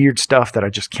some weird stuff that I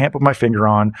just can't put my finger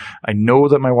on. I know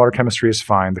that my water chemistry is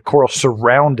fine. The coral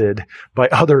surrounded by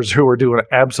others who are doing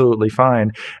absolutely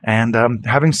fine, and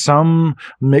having some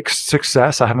mixed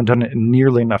success. I haven't done it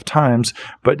nearly enough times,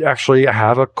 but actually I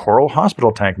have a coral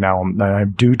hospital tank now. I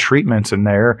do treatments in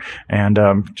there, and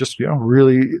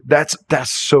really, that's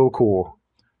so cool.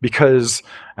 Because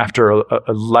after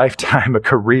a lifetime, a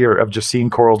career of just seeing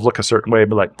corals look a certain way,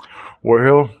 but like,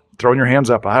 well, throwing your hands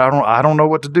up, I don't know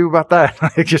what to do about that.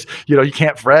 Just, you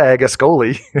can't frag a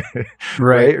scolie,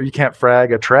 right? Or you can't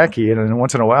frag a trachea. And then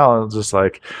once in a while, it's just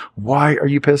like, why are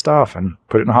you pissed off? And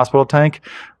put it in a hospital tank,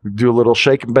 do a little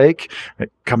shake and bake,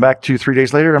 come back 2-3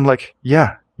 days later. I'm like,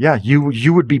 yeah,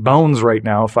 you would be bones right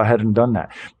now if I hadn't done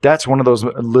that. That's one of those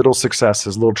little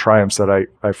successes, little triumphs that I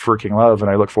freaking love. And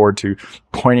I look forward to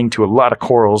pointing to a lot of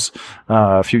corals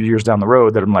a few years down the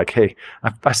road that I'm like, hey,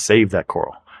 I saved that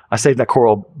coral. I saved that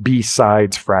coral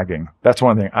besides fragging. That's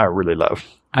one thing I really love.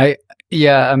 I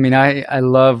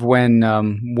love when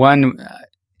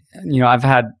I've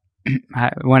had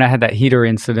when I had that heater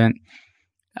incident.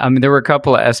 There were a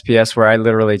couple of SPS where I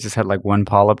literally just had like one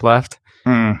polyp left,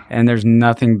 and there's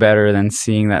nothing better than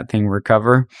seeing that thing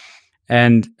recover.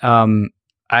 And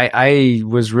I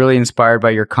was really inspired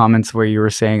by your comments where you were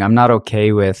saying I'm not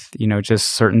okay with just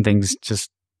certain things just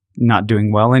not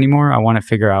doing well anymore. I want to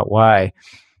figure out why.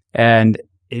 And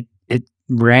it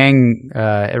rang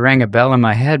a bell in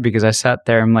my head because I sat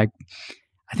there. I'm like,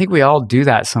 I think we all do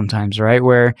that sometimes, right?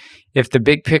 Where if the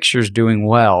big picture is doing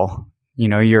well,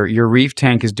 your reef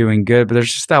tank is doing good, but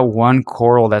there's just that one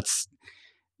coral that's,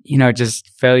 just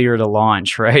failure to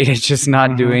launch, right? It's just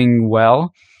not doing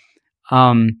well.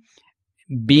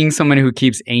 Being someone who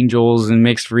keeps angels and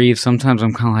mixed reefs, sometimes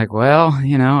I'm kind of like, well,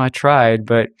 I tried,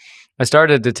 but I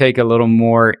started to take a little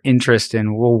more interest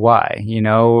in, well, why?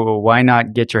 Why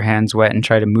not get your hands wet and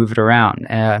try to move it around?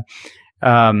 I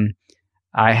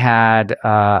had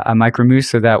a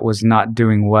Micromusa that was not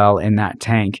doing well in that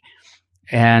tank.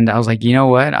 And I was like, you know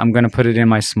what? I'm going to put it in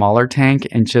my smaller tank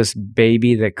and just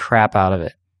baby the crap out of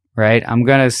it, right? I'm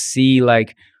going to see,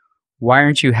 like, why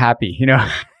aren't you happy?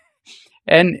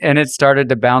 And it started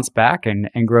to bounce back and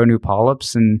grow new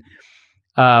polyps. And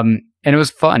it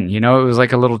was fun, it was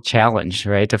like a little challenge,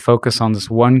 right? To focus on this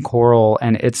one coral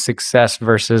and its success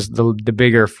versus the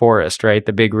bigger forest, right?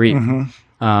 The big reef.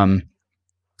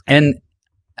 And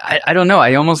I don't know.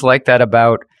 I almost like that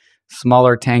about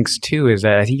smaller tanks too, is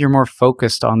that I think you're more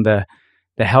focused on the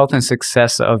health and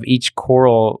success of each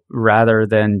coral rather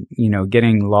than,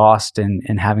 getting lost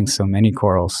and having so many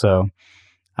corals. So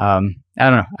I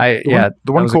don't know.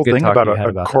 The one cool thing about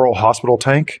a coral hospital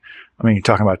tank, I mean, you're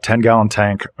talking about a 10-gallon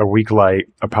tank, a weak light,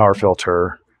 a power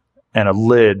filter, and a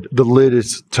lid. The lid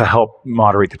is to help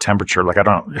moderate the temperature. Like I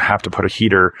don't have to put a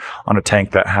heater on a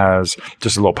tank that has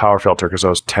just a little power filter, because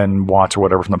those 10 watts or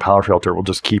whatever from the power filter will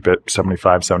just keep it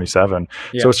 75, 77.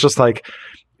 Yeah. So it's just like,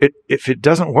 if it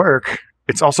doesn't work,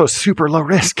 it's also super low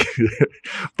risk.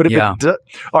 But if it does,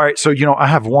 all right. So, I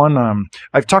have one,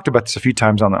 I've talked about this a few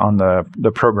times on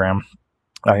the program.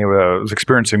 I was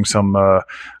experiencing some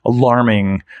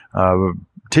alarming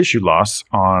tissue loss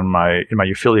in my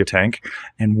Euphilia tank,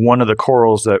 and one of the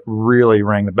corals that really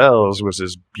rang the bells was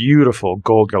this beautiful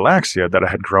gold galaxia that I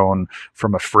had grown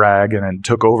from a frag, and then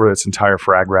took over its entire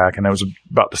frag rack, and it was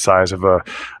about the size of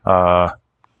a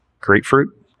grapefruit.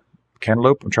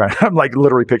 Cantaloupe. I'm like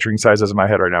literally picturing sizes in my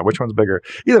head right now. Which one's bigger?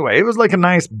 Either way, it was like a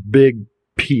nice big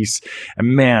piece,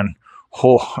 and man,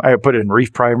 I put it in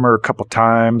reef primer a couple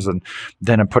times, and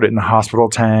then I put it in the hospital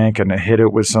tank, and I hit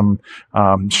it with some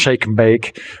shake and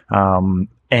bake,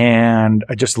 and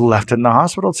I just left it in the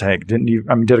hospital tank.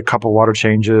 Did a couple water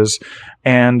changes,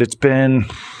 and it's been,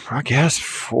 I guess,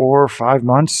 4 or 5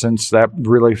 months since that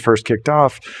really first kicked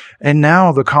off, and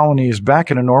now the colony is back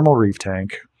in a normal reef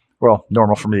tank. Well,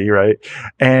 normal for me, right?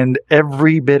 And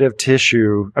every bit of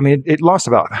tissue, it lost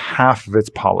about half of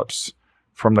its polyps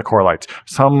from the coralites.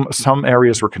 Some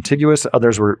areas were contiguous,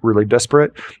 others were really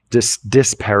disparate.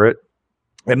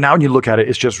 And now when you look at it,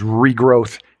 it's just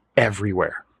regrowth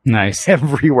everywhere. Nice.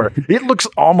 Everywhere. It looks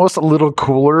almost a little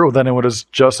cooler than it was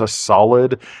just a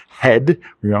solid head.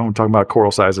 I'm talking about coral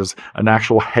sizes, an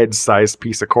actual head-sized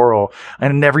piece of coral.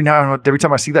 And every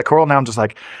time I see that coral now, I'm just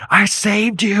like, I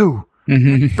saved you.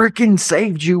 Mm-hmm. Freaking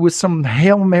saved you with some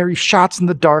Hail Mary shots in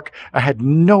the dark. I had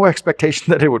no expectation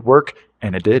that it would work,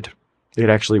 and it did. It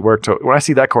actually worked. So when I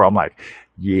see that coral, I'm like,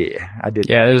 yeah, I did.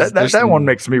 Yeah, that one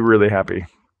makes me really happy.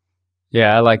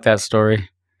 Yeah, I like that story.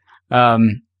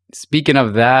 Speaking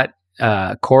of that,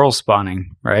 coral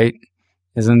spawning, right,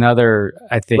 is another,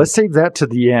 I think. Let's save that to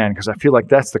the end, because I feel like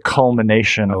that's the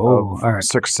culmination of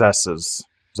successes.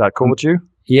 Is that cool with you?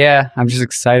 Yeah, I'm just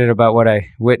excited about what I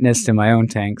witnessed in my own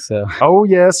tank. So. Oh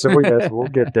yes, we'll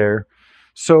get there.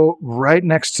 So right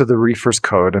next to the Reefers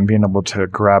Code and being able to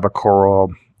grab a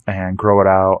coral and grow it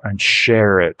out and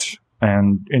share it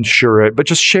and insure it, but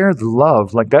just share the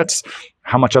love. Like that's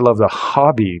how much I love the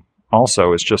hobby.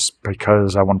 Also, is just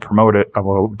because I want to promote it. I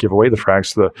will give away the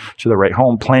frags to the right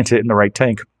home, plant it in the right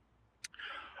tank.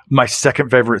 My second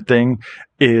favorite thing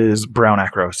is brown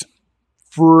acros.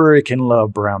 Freaking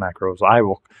love brown acros.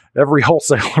 Every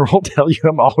wholesaler will tell you,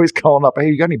 I'm always calling up, hey,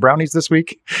 you got any brownies this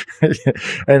week?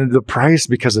 And the price,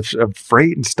 because of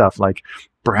freight and stuff, like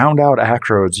browned out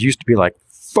acros used to be like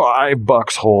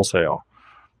 $5 wholesale.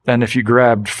 And if you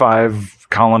grabbed 5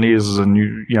 colonies and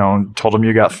you told them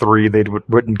you got 3, they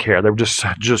wouldn't care. They were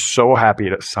just so happy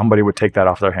that somebody would take that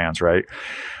off their hands, right?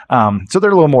 So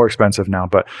they're a little more expensive now,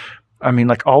 but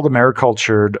like all the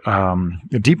maricultured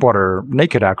deep water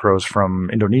naked acros from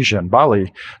Indonesia and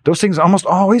Bali, those things almost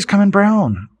always come in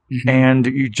brown. Mm-hmm. And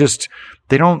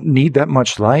they don't need that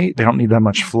much light. They don't need that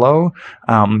much flow.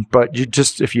 But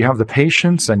if you have the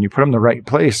patience and you put them in the right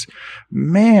place,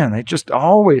 man, they just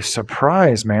always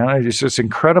surprise, man. It's just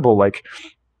incredible. Like,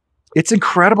 it's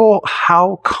incredible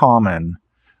how common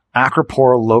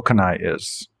Acropora locani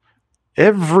is.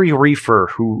 Every reefer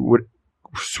who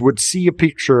would see a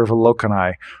picture of a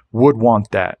locani would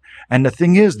want that. And the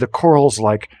thing is, the coral's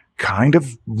like kind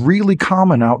of really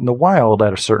common out in the wild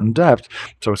at a certain depth.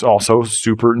 So it's also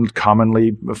super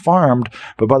commonly farmed.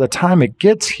 But by the time it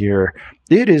gets here,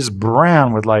 it is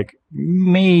brown with like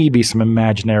maybe some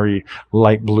imaginary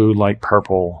light blue, light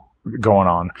purple going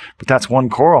on. But that's one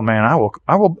coral, man. I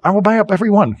will buy up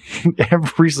every one.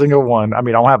 Every single one. I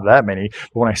don't have that many,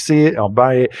 but when I see it, I'll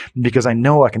buy it because I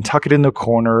know I can tuck it in the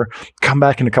corner, come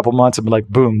back in a couple months and be like,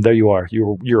 boom, there you are.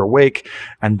 You're awake.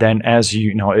 And then as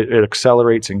it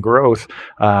accelerates in growth,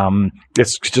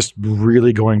 it's just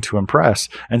really going to impress.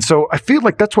 And so I feel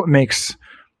like that's what makes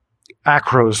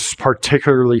acros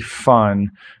particularly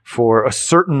fun for a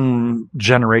certain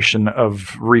generation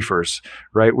of reefers,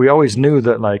 right? We always knew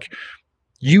that like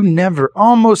you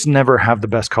almost never have the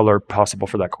best color possible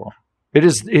for that coral. It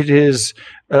is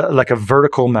like a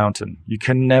vertical mountain. You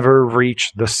can never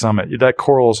reach the summit. That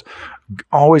coral's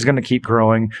always going to keep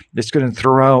growing. It's going to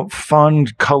throw out fun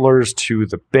colors to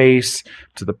the base,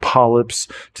 to the polyps,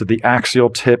 to the axial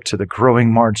tip, to the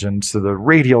growing margins, to the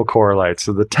radial corallites,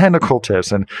 to the tentacle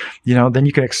tips. And, then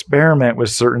you can experiment with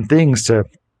certain things to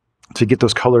get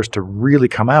those colors to really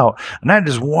come out. And that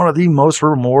is one of the most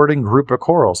rewarding group of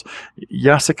corals.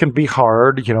 Yes, it can be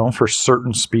hard, for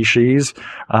certain species,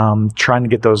 trying to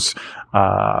get those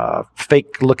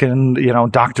fake looking,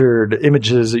 doctored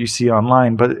images that you see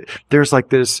online. But there's like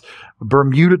this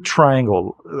Bermuda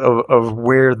Triangle of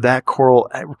where that coral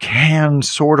can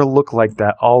sort of look like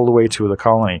that all the way to the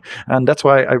colony. And that's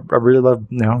why I really love,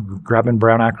 grabbing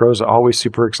brown acros. Always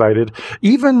super excited.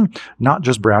 Even not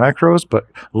just brown acros, but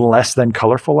less than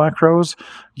colorful acros.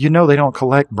 They don't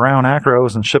collect brown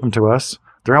acros and ship them to us.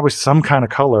 They're always some kind of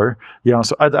color,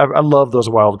 so I love those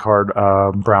wild card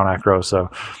brown acros. So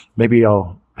maybe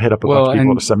I'll hit up a bunch of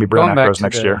people to send me brown acros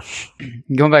next year.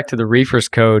 Going back to the Reefers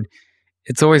Code,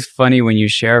 it's always funny when you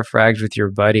share frags with your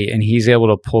buddy and he's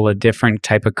able to pull a different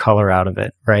type of color out of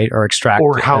it, right? Or extract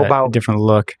a different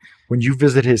look. When you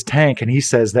visit his tank and he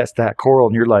says that's that coral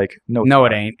and you're like, no,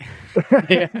 it ain't.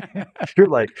 You're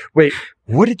like, wait,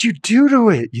 what did you do to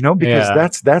it?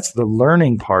 Because that's the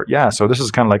learning part. Yeah. So this is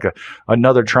kind of like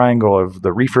another triangle of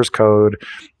the Reefers Code.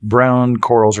 Brown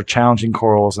corals are challenging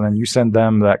corals, and then you send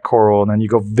them that coral, and then you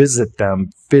go visit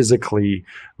them physically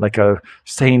like a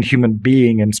sane human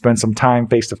being and spend some time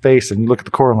face to face, and you look at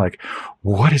the coral and like,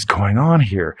 what is going on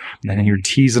here? And then you're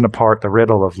teasing apart the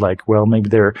riddle of like, well, maybe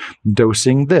they're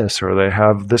dosing this, or they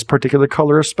have this particular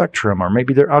color of spectrum, or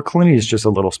maybe their alkalinity is just a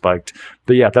little spiked.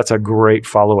 But yeah, that's a great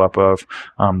follow-up of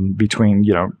between,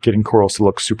 getting corals to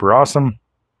look super awesome,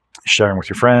 sharing with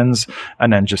your friends,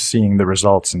 and then just seeing the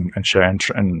results and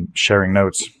sharing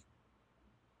notes.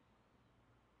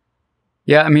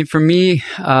 Yeah, I mean, for me,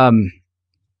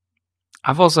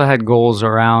 I've also had goals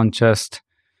around just,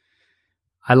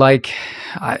 back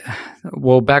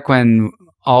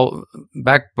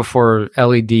before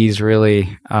LEDs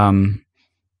really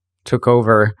took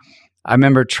over, I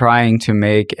remember trying to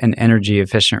make an energy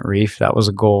efficient reef. That was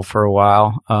a goal for a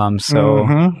while.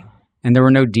 And there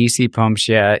were no DC pumps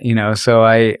yet, so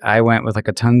I went with like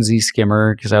a Tunzi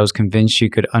skimmer because I was convinced you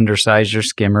could undersize your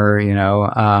skimmer,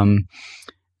 and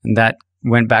that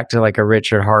went back to like a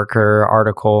Richard Harker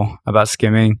article about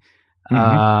skimming.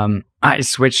 I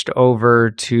switched over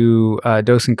to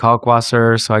Dawson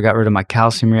Kalkwasser, so I got rid of my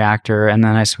calcium reactor, and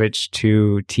then I switched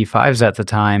to T5s at the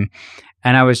time,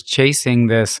 and I was chasing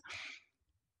this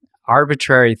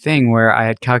arbitrary thing where I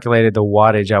had calculated the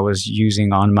wattage I was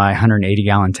using on my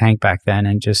 180-gallon tank back then,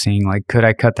 and just seeing like, could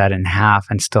I cut that in half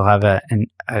and still have an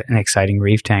exciting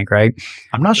reef tank, right?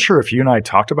 I'm not sure if you and I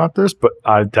talked about this, but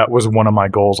that was one of my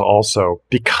goals also,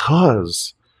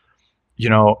 because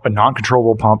a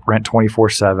non-controllable pump ran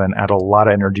 24/7, add a lot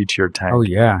of energy to your tank. Oh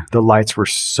yeah, the lights were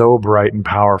so bright and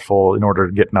powerful. In order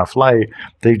to get enough light,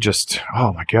 they just,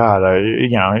 oh my god,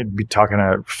 I'd be talking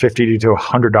 $50 to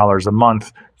 $100 a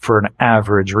month for an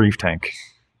average reef tank.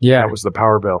 Yeah. That was the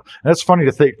power bill. And it's funny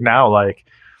to think now, like,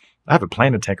 I have a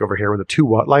Planet tank over here with a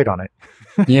 2-watt light on it.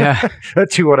 Yeah. A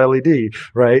 2-watt LED,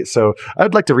 right? So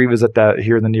I'd like to revisit that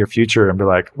here in the near future and be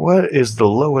like, what is the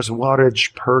lowest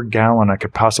wattage per gallon I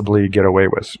could possibly get away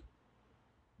with?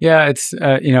 Yeah, it's,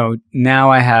 now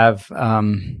I have, now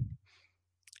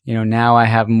I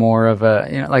have more of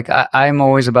a, I'm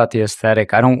always about the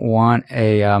aesthetic. I don't want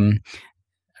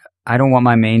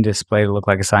my main display to look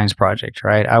like a science project,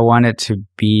 right? I want it to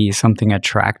be something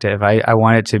attractive. I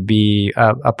want it to be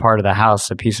a part of the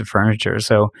house, a piece of furniture.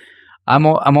 So I'm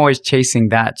always chasing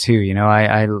that too.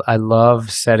 I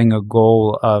love setting a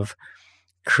goal of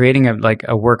creating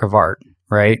a work of art,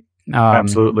 right?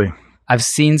 Absolutely. I've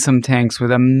seen some tanks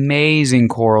with amazing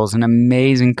corals and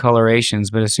amazing colorations,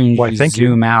 but as soon as you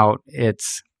zoom out,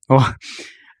 it's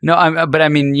no, but I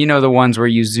mean, the ones where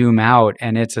you zoom out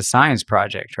and it's a science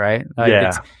project, right?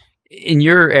 Yeah. In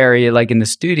your area, like in the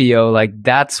studio, like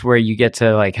that's where you get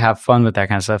to like have fun with that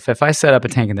kind of stuff. If I set up a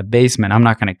tank in the basement, I'm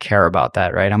not going to care about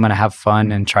that, right? I'm going to have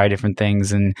fun and try different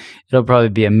things, and it'll probably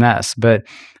be a mess. But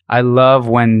I love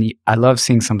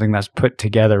seeing something that's put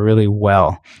together really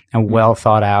well and well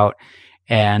thought out.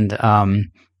 And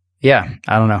yeah,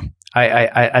 I don't know.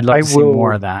 I'd love to see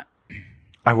more of that.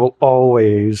 I will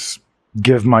always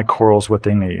give my corals what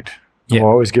they need. Yeah. I'll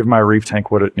always give my reef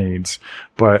tank what it needs.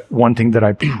 But one thing that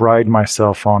I pride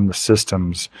myself on the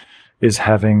systems is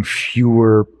having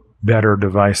fewer, better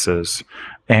devices.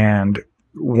 And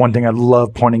one thing I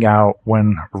love pointing out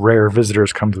when rare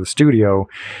visitors come to the studio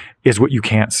is what you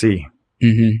can't see.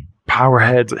 Mm-hmm. power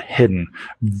heads hidden,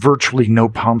 virtually no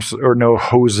pumps or no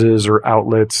hoses or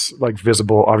outlets like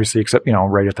visible, obviously, except,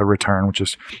 right at the return, which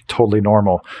is totally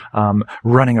normal.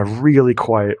 Running a really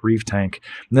quiet reef tank.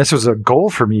 And this was a goal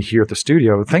for me here at the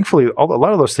studio. Thankfully, a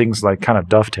lot of those things like kind of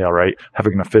dovetail, right?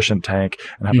 Having an efficient tank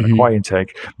and having a quiet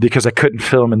tank, because I couldn't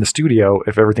film in the studio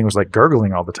if everything was like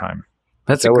gurgling all the time.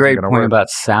 That's a great point about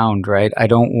sound, right? I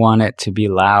don't want it to be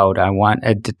loud. I want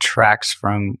it detracts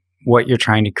from what you're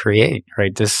trying to create,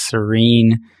 right? This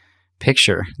serene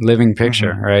picture, living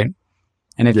picture, right?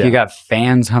 And if you got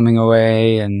fans humming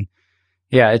away and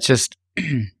it's just,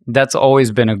 that's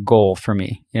always been a goal for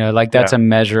me. Like that's a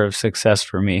measure of success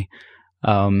for me.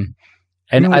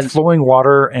 And with flowing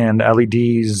water and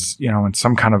LEDs, and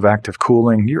some kind of active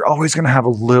cooling, you're always going to have a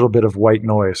little bit of white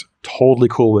noise. Totally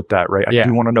cool with that, right? I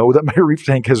do want to know that my reef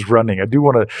tank is running. I do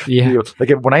want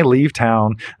to, when I leave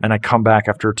town and I come back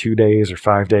after 2 days or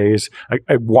 5 days,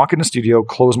 I walk in the studio,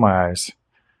 close my eyes,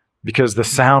 because the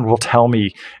sound will tell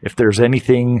me if there's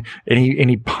anything,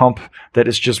 any pump that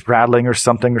is just rattling or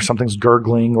something's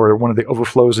gurgling, or one of the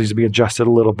overflows needs to be adjusted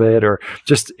a little bit, or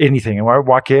just anything. And when I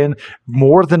walk in,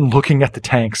 more than looking at the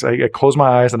tanks, I close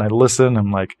my eyes and I listen.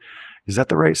 I'm like, is that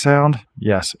the right sound?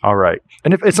 Yes. All right.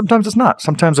 And sometimes it's not.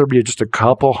 Sometimes there'll be just a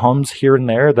couple hums here and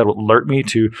there that'll alert me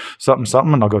to something,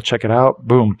 and I'll go check it out.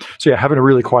 Boom. So having a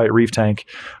really quiet reef tank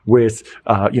with,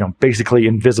 basically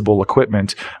invisible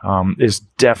equipment is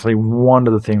definitely one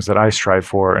of the things that I strive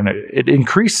for. And it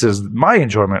increases my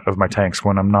enjoyment of my tanks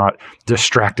when I'm not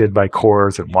distracted by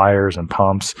cords and wires and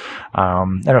pumps. I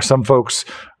know some folks,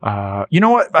 you know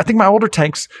what? I think my older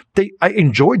tanks, I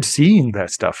enjoyed seeing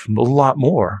that stuff a lot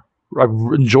more. I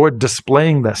enjoyed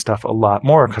displaying that stuff a lot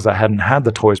more because I hadn't had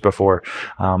the toys before.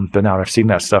 But now I've seen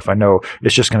that stuff, I know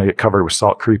it's just going to get covered with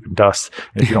salt, creep, and dust.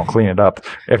 And if you don't clean it up,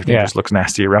 everything just looks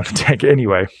nasty around the tank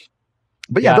anyway.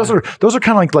 But those are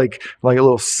kind of like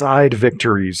little side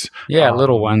victories. Yeah,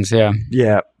 little ones. Yeah.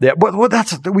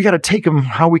 But we got to take them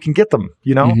how we can get them.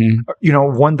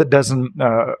 One that doesn't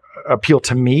appeal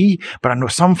to me, but I know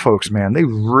some folks, man, they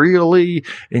really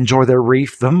enjoy their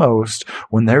reef the most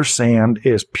when their sand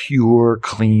is pure,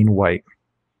 clean white,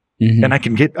 and I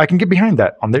can get behind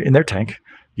that in their tank.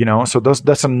 So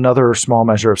that's another small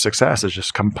measure of success, is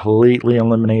just completely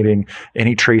eliminating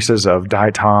any traces of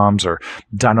diatoms or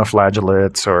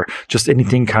dinoflagellates or just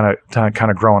anything kind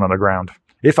of growing on the ground.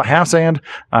 If I have sand,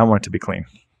 I want it to be clean.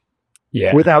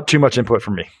 Yeah. Without too much input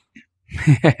from me.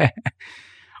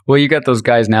 Well, you got those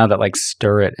guys now that like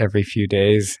stir it every few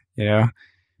days,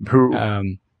 Who?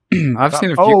 I've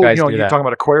seen a few guys do that. You're talking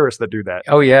about Aquarius that do that.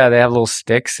 Oh yeah, they have little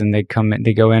sticks and they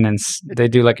go in and they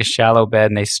do like a shallow bed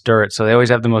and they stir it, so they always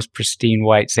have the most pristine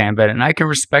white sand bed, and I can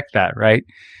respect that, right?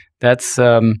 That's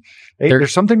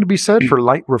there's something to be said for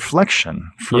light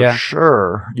reflection for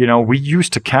sure. We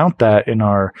used to count that in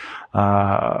our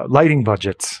lighting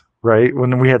budgets. Right?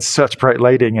 When we had such bright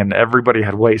lighting and everybody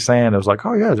had white sand, it was like,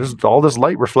 oh yeah, there's all this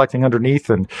light reflecting underneath.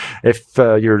 And if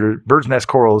your bird's nest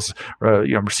coral is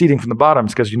receding from the bottom,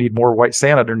 it's because you need more white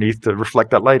sand underneath to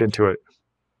reflect that light into it.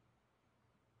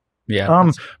 Yeah.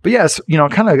 But yes,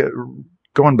 kind of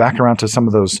going back around to some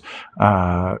of those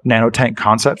nano tank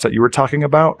concepts that you were talking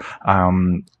about.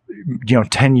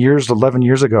 10 years, 11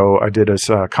 years ago, I did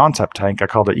a concept tank. I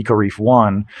called it EcoReef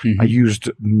 1. I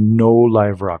used no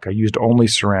live rock. I used only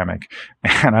ceramic.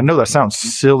 And I know that sounds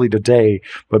silly today,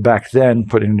 but back then,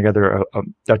 putting together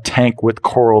a tank with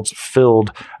corals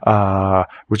filled was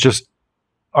just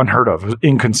unheard of. It was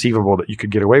inconceivable that you could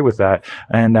get away with that.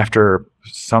 And after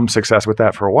some success with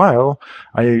that for a while,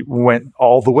 I went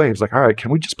all the way. It was like, all right,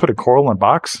 can we just put a coral in a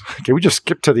box? Can we just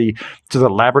skip to the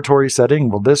laboratory setting?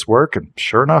 Will this work? And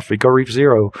sure enough, EcoReef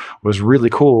Zero was really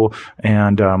cool.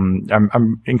 And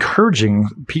I'm encouraging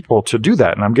people to do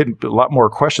that. And I'm getting a lot more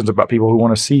questions about people who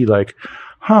want to see like,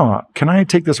 can I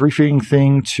take this reefing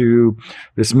thing to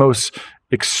this most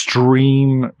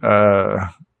extreme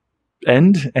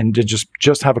end and to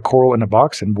just have a coral in a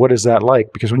box, and what is that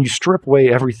like? Because when you strip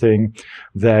away everything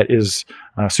that is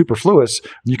superfluous,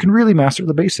 you can really master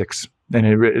the basics. And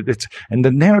it's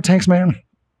the nano tanks, man,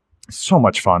 so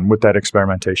much fun with that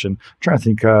experimentation. I'm trying to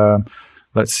think.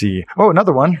 Let's see. Oh,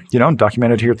 another one.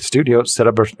 Documented here at the studio. Set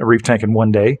up a reef tank in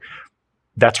one day.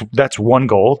 That's one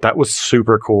goal. That was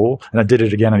super cool. And I did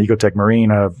it again at Ecotech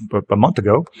Marine a month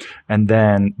ago. And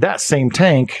then that same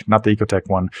tank, not the Ecotech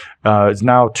one, is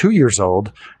now 2 years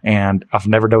old, and I've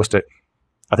never dosed it.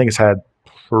 I think it's had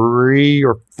 3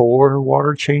 or 4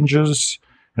 water changes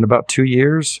in about 2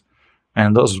 years.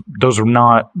 And those are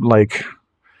not like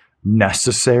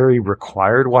necessary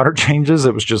required water changes.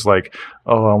 It was just like,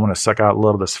 I want to suck out a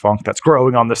little of this funk that's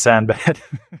growing on the sand bed.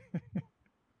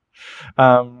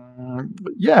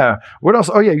 Yeah. What else?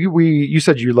 Oh yeah, you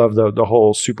said you love the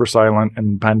whole super silent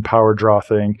and power draw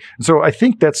thing. So I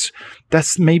think that's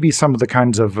maybe some of the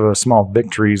kinds of small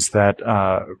victories that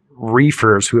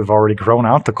reefers who have already grown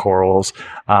out the corals.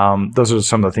 Those are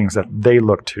some of the things that they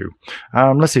look to.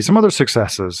 Let's see some other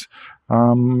successes.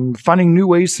 Finding new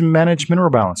ways to manage mineral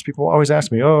balance. People always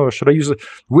ask me, "Oh, should I use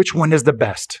which one is the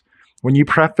best?" When you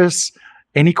preface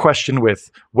any question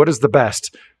with "What is the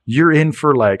best?" you're in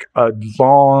for like a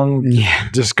long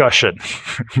discussion.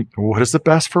 What is the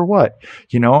best for what?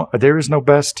 There is no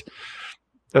best.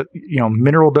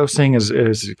 Mineral dosing is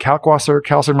Kalkwasser,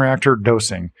 calcium reactor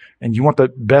dosing. And you want the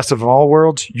best of all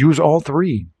worlds, use all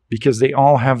three because they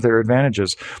all have their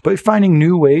advantages. But finding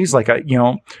new ways, like I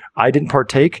didn't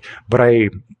partake, but I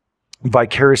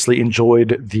vicariously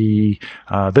enjoyed the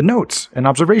notes and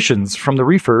observations from the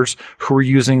reefers who were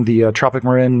using the Tropic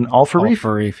Marin Alpha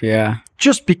Reef. Yeah.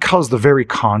 Just because the very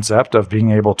concept of being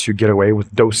able to get away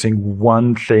with dosing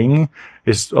one thing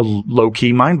is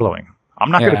low-key mind-blowing.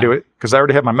 I'm not going to do it because I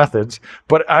already have my methods,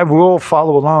 but I will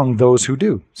follow along those who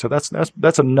do. So that's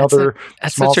another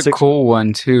that's such a cool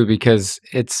one too, because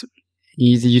it's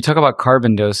easy. You talk about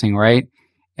carbon dosing, right?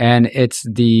 And it's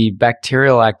the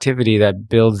bacterial activity that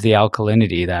builds the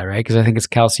alkalinity, right? Because I think it's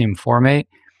calcium formate.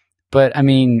 But I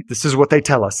mean, this is what they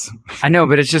tell us. I know,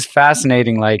 but it's just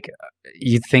fascinating. Like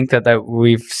you think that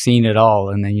we've seen it all,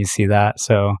 and then you see that.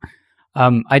 So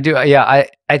I do. Yeah,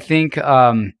 I think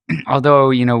although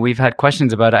we've had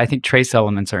questions about it, I think trace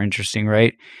elements are interesting,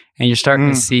 right? And you're starting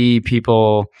to see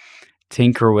people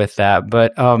tinker with that.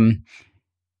 But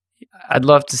I'd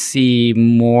love to see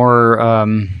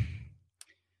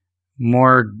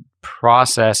more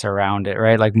process around it,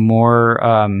 right? Like more,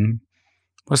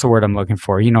 what's the word I'm looking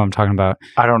for? You know what I'm talking about.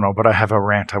 I don't know, but I have a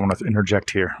rant I want to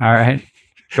interject here. All right.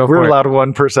 We're allowed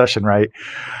one per session, right?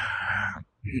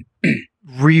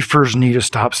 Reefers need to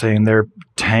stop saying their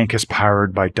tank is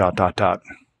powered by ... Did that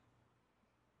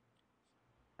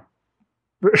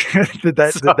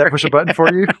push a button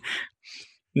for you?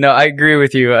 No, I agree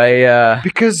with you.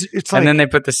 Because it's like... And then they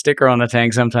put the sticker on the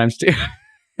tank sometimes too.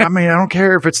 I mean, I don't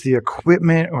care if it's the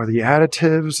equipment or the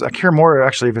additives. I care more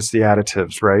actually if it's the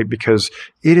additives, right? Because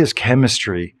it is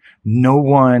chemistry. No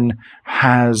one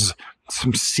has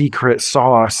some secret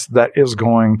sauce that is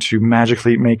going to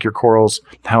magically make your corals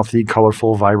healthy,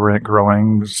 colorful, vibrant,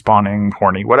 growing, spawning,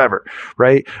 horny, whatever,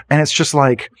 right? And it's just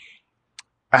like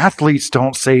athletes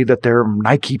don't say that they're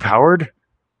Nike powered.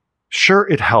 Sure,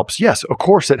 it helps. Yes, of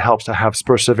course it helps to have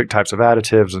specific types of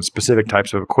additives and specific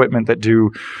types of equipment that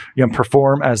do,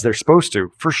 perform as they're supposed to.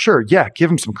 For sure. Yeah, give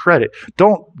them some credit.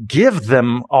 Don't give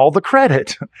them all the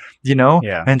credit,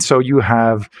 Yeah. And so you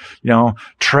have,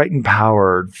 Triton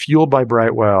powered, fueled by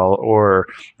Brightwell, or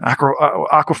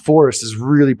Aquaforest is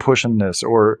really pushing this,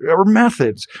 or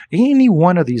methods. Any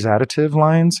one of these additive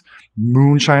lines,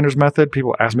 Moonshiner's method,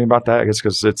 people ask me about that, I guess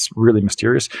because it's really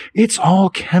mysterious. It's all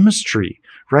chemistry.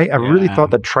 Right? I really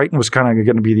thought that Triton was kind of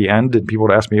going to be the end, and people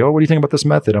would ask me, "Oh, what do you think about this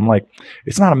method?" I'm like,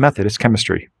 "It's not a method; it's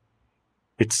chemistry.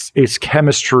 It's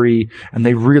chemistry," and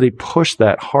they really push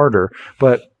that harder.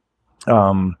 But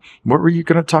what were you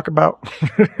going to talk about?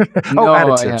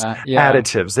 Additives.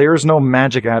 Additives. There's no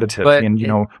magic additive,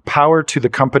 and power to the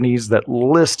companies that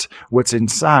list what's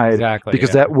inside,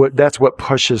 because that's what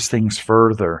pushes things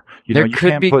further. There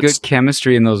could be good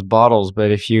chemistry in those bottles, but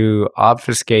if you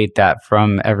obfuscate that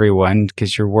from everyone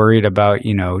because you're worried about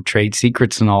trade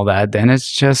secrets and all that, then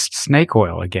it's just snake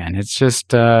oil again. It's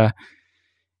just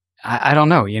I don't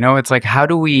know. It's like how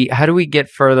do we get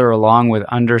further along with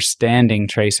understanding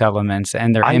trace elements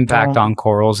and their impact on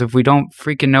corals if we don't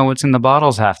freaking know what's in the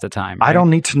bottles half the time? Right? I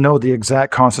don't need to know the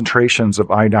exact concentrations of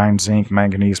iodine, zinc,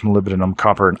 manganese, molybdenum,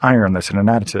 copper, and iron that's in an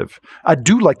additive. I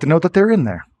do like to know that they're in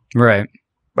there. Right.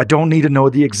 I don't need to know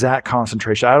the exact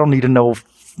concentration. I don't need to know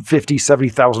 50,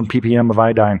 70,000 ppm of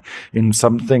iodine in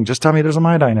something. Just tell me there's some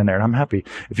iodine in there and I'm happy.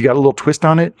 If you got a little twist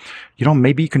on it,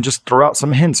 maybe you can just throw out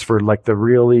some hints for like the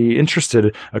really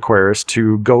interested aquarists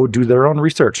to go do their own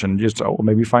research and just,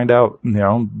 maybe find out,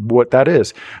 what that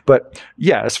is. But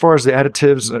yeah, as far as the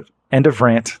additives, end of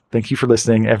rant. Thank you for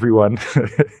listening, everyone.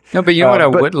 No, but what I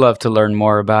would love to learn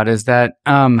more about is that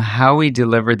how we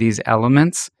deliver these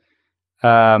elements,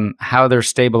 how they're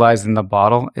stabilized in the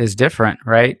bottle is different,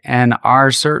 right? And are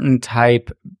certain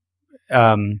type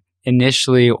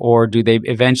initially, or do they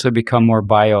eventually become more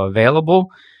bioavailable,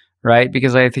 right?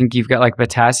 Because I think you've got like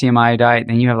potassium iodide,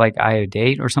 then you have like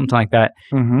iodate or something like that.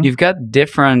 Mm-hmm. You've got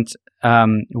different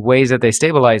ways that they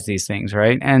stabilize these things,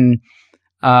 right? And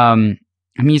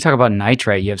you talk about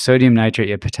nitrate, you have sodium nitrate,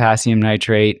 you have potassium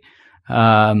nitrate,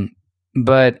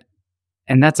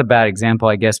 and that's a bad example,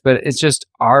 I guess, but it's just,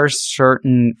 are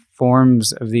certain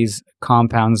forms of these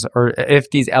compounds, or if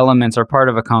these elements are part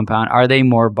of a compound, are they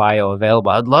more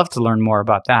bioavailable? I'd love to learn more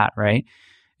about that, right?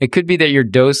 It could be that you're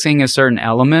dosing a certain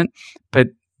element, but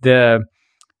the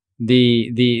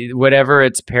whatever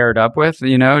it's paired up with,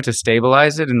 to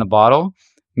stabilize it in the bottle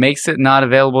makes it not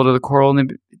available to the coral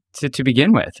to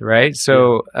begin with, right?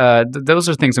 So those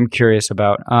are things I'm curious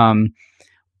about.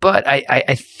 But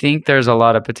I think there's a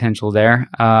lot of potential there.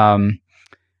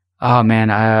 Oh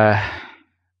man,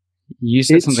 you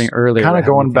said something earlier. Kind of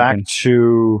going back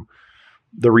to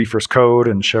the Reefers Code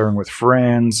and sharing with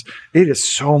friends. It is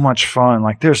so much fun.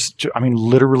 Like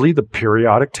literally the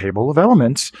periodic table of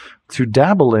elements to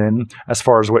dabble in as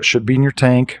far as what should be in your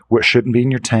tank, what shouldn't be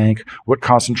in your tank, what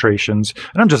concentrations.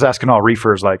 And I'm just asking all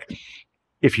reefers, like,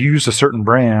 if you use a certain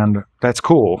brand, that's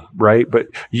cool, right? But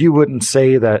you wouldn't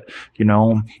say that,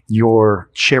 your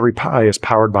cherry pie is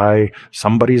powered by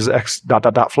somebody's X ...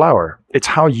 flour. It's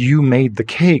how you made the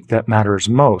cake that matters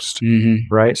most,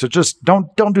 right? So just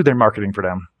don't do their marketing for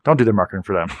them. Don't do their marketing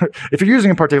for them. If you're using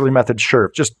a particular method,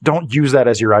 sure. Just don't use that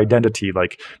as your identity,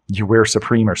 like you wear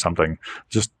Supreme or something.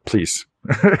 Just please.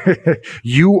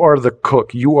 You are the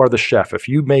cook. You are the chef. If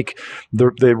you make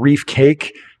the reef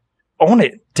cake, own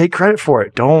it. Take credit for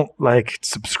it. Don't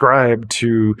subscribe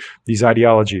to these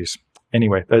ideologies.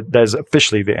 Anyway, that is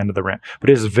officially the end of the rant. But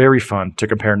it is very fun to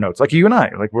compare notes. Like you and I,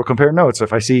 we'll compare notes.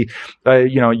 If I see,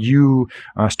 you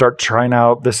start trying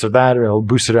out this or that, it'll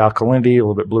boost it alkalinity, a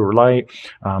little bit blue or light,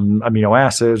 amino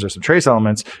acids or some trace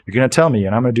elements, you're going to tell me,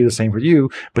 and I'm going to do the same for you.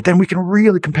 But then we can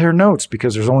really compare notes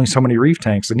because there's only so many reef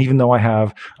tanks. And even though I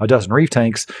have a dozen reef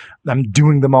tanks, I'm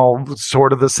doing them all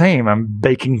sort of the same. I'm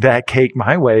baking that cake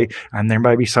my way. And there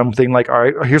might be something like, all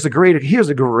right, here's a great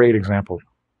example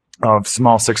of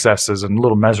small successes and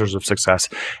little measures of success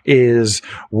is,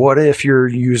 what if you're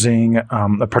using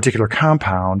a particular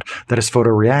compound that is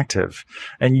photoreactive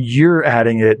and you're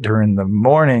adding it during the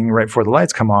morning right before the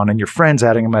lights come on, and your friend's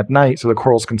adding them at night so the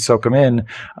corals can soak them in.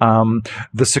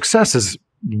 The success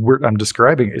I'm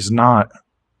describing is not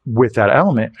with that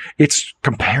element. It's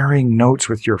comparing notes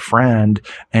with your friend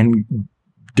and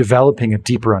developing a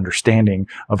deeper understanding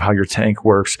of how your tank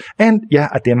works. And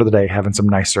at the end of the day, having some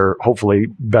nicer, hopefully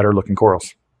better looking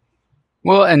corals.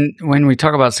 Well, and when we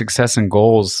talk about success and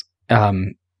goals,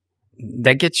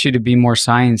 that gets you to be more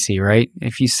sciencey, right?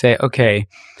 If you say, okay,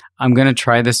 I'm going to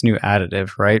try this new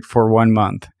additive, right, for 1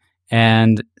 month.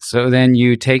 And so then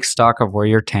you take stock of where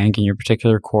your tank and your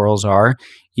particular corals are.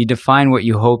 You define what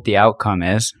you hope the outcome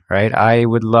is, right? I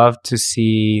would love to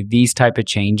see these type of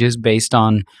changes based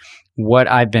on what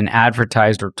I've been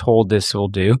advertised or told this will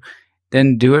do.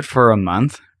 Then do it for a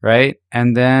month, right?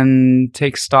 And then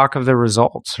take stock of the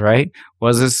results, right?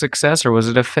 Was it a success or was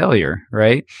it a failure,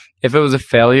 right? If it was a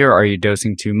failure, are you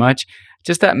dosing too much?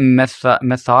 Just that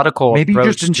methodical Maybe approach.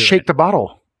 You just didn't shake the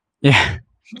bottle. Yeah.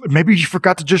 Maybe you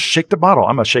forgot to just shake the bottle.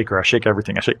 I'm a shaker. I shake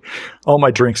everything. I shake all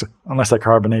my drinks unless they're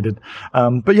carbonated.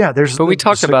 But we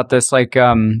talked about this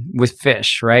with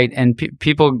fish, right? And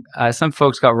people, some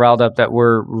folks got riled up that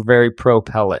were very pro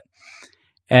pellet.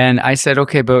 And I said,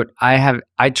 okay, but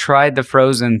I tried the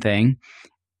frozen thing,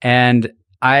 and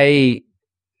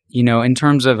in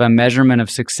terms of a measurement of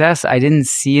success, I didn't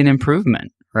see an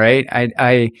improvement, right?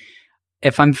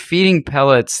 If I'm feeding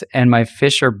pellets and my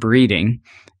fish are breeding,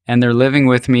 and they're living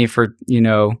with me for,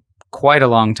 quite a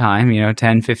long time,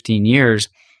 10, 15 years,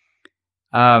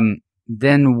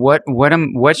 then what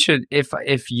should,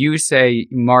 if you say,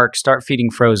 Mark, start feeding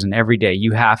frozen every day,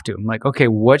 you have to. I'm like, okay,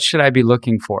 what should I be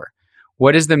looking for?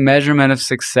 What is the measurement of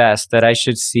success that I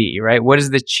should see, right? What is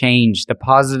the change, the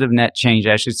positive net change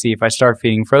I should see if I start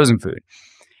feeding frozen food?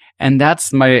 And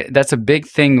that's a big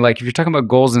thing. Like if you're talking about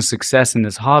goals and success in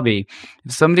this hobby,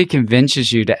 if somebody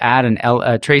convinces you to add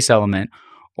a trace element,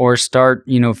 or start,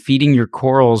 feeding your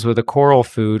corals with a coral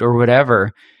food or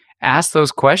whatever, ask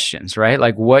those questions, right?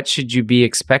 Like, what should you be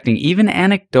expecting? Even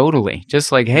anecdotally,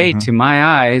 just like, hey, to my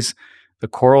eyes, the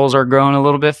corals are growing a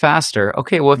little bit faster.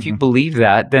 Okay, well, if you believe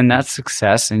that, then that's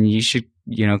success, and you should,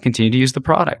 continue to use the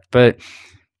product. But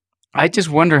I just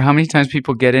wonder how many times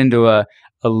people get into a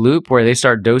loop where they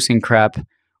start dosing crap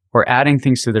or adding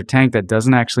things to their tank that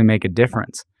doesn't actually make a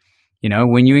difference.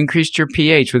 When you increased your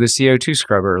pH with a CO2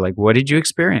 scrubber, like, what did you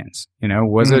experience?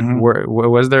 Was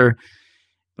there,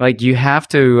 you have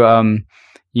to,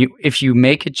 if you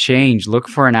make a change, look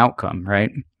for an outcome, right?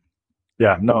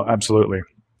 Yeah, no, absolutely.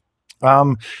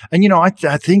 I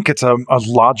think it's a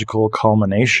logical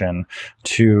culmination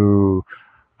to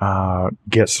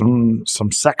get some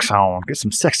sex on, get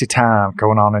some sexy time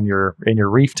going on in your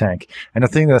reef tank. And the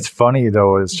thing that's funny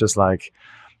though is just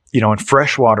in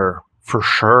freshwater, for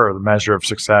sure the measure of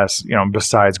success,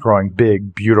 besides growing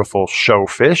big, beautiful show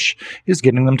fish, is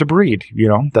getting them to breed.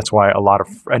 That's why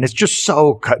and it's just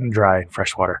so cut and dry in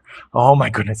freshwater. Oh my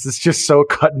goodness, it's just so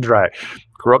cut and dry.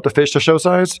 Grow up the fish to show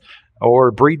size,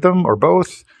 or breed them, or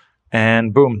both,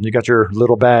 and boom, you got your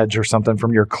little badge or something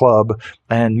from your club.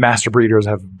 And master breeders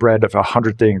have bred of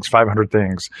 100 things, 500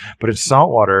 things. But in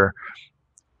saltwater,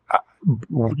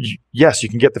 yes, you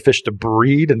can get the fish to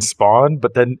breed and spawn,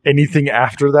 but then anything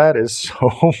after that is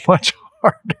so much harder.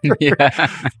 Yeah.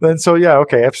 Then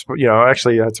okay.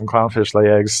 Actually I had some clownfish lay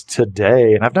eggs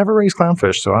today, and I've never raised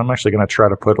clownfish, so I'm actually going to try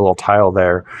to put a little tile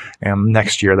there. And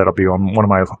next year, that'll be on one of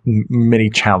my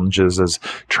mini challenges, is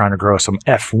trying to grow some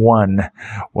F1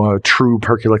 true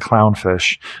percula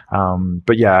clownfish.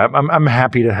 But yeah, I'm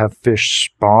happy to have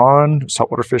fish spawn,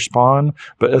 saltwater fish spawn.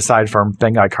 But aside from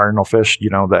Banggai cardinal fish,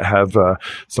 that have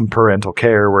some parental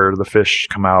care where the fish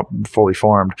come out fully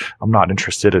formed, I'm not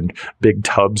interested in big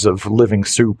tubs of living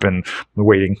soup and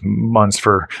waiting months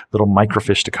for little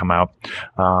microfish to come out.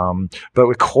 But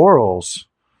with corals,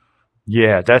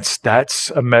 yeah,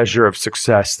 that's a measure of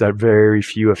success that very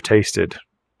few have tasted.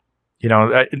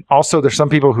 Also, there's some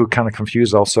people who kind of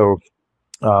confuse also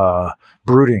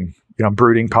brooding.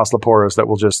 Brooding Pocilloporas that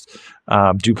will just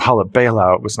do polyp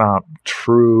bailout was not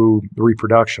true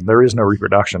reproduction. There is no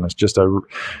reproduction. It's just a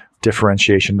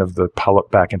differentiation of the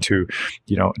polyp back into,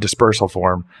 dispersal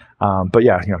form. But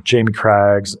yeah, Jamie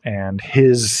Craggs and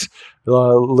his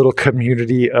little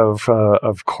community of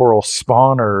coral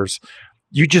spawners,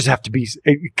 you just have to be,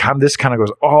 this kind of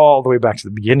goes all the way back to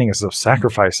the beginning as those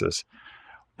sacrifices.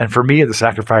 And for me, the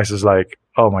sacrifice is like,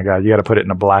 oh my God, you got to put it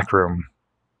in a black room.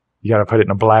 You got to put it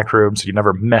in a black room so you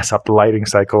never mess up the lighting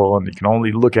cycle, and you can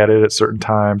only look at it at certain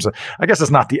times. I guess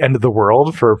it's not the end of the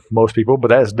world for most people, but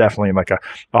that is definitely like a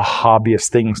hobbyist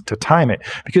thing to time it,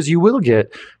 because you will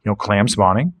get, clam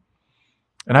spawning.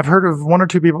 And I've heard of one or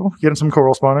two people getting some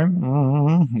coral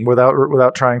spawning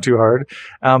without trying too hard.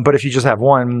 But if you just have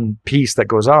one piece that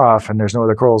goes off and there's no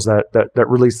other corals that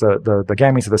release the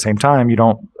gametes at the same time, you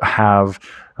don't have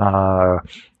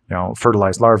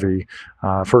fertilized larvae,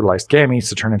 fertilized gametes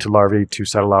to turn into larvae to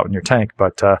settle out in your tank.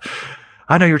 But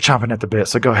I know you're chomping at the bit,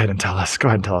 so go ahead and tell us. Go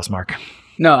ahead and tell us, Mark.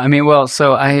 No, I mean,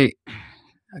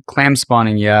 clam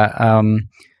spawning, yeah.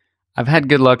 I've had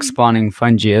good luck spawning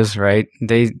fungias, right?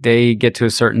 They get to a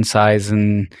certain size,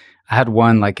 and I had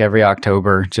one like every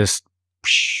October, just,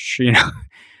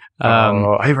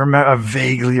 I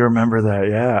vaguely remember that.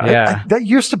 Yeah. Yeah. That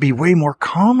used to be way more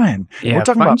common. Yeah, we're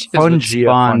talking about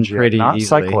fungia, pretty not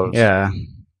easily. cyclos. Yeah.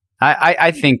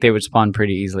 I think they would spawn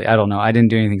pretty easily. I don't know. I didn't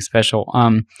do anything special.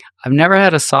 I've never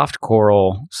had a soft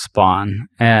coral spawn,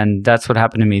 and that's what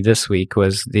happened to me this week.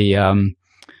 Was the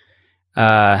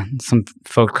some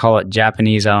folks call it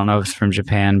Japanese. I don't know if it's from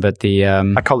Japan, but the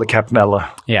I call it Capnella.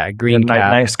 Yeah, green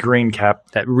cap. Nice green cap.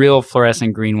 That real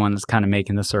fluorescent green one that's kind of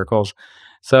making the circles.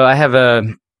 So I have a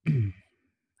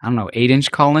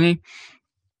 8-inch colony,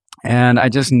 and I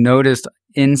just noticed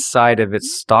inside of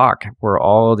its stalk were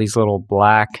all these little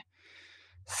black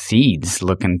seeds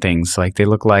looking things. Like they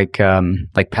look like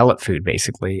pellet food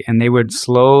basically, and they would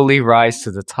slowly rise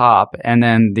to the top, and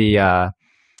then the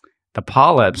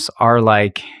polyps are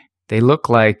they look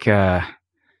like God,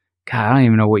 I don't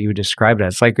even know what you would describe it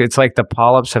as. It's like the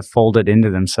polyps have folded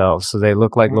into themselves, so they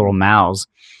look like little mouths.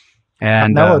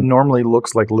 And Capnella normally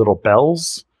looks like little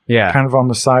bells, kind of on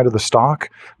the side of the stalk.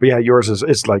 But yeah, yours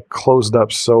is like closed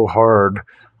up so hard.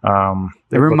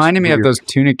 It reminded me of those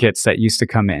tunicates that used to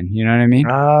come in. You know what I mean?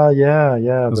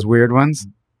 Yeah. Those weird ones.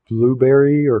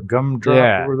 Blueberry or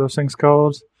gumdrop, what were those things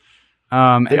called?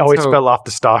 They always fell off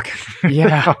the stalk.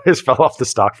 Yeah. Always fell off the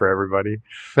stalk for everybody.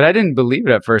 But I didn't believe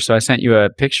it at first, so I sent you a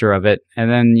picture of it.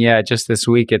 And then, just this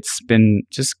week, it's been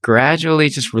just gradually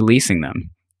just releasing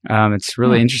them. It's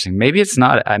really interesting. Maybe it's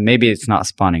not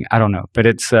spawning. I don't know. But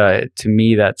it's, to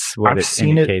me, that's what it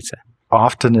indicates. It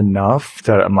often enough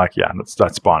that I'm like, yeah,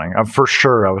 that's spawning. For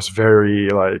sure, I was very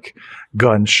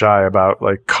gun shy about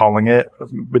calling it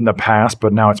in the past,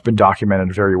 but now it's been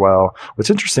documented very well. What's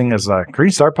interesting is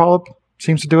green star polyp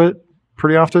seems to do it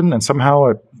pretty often, and somehow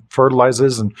it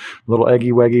fertilizes and little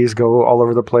eggy weggies go all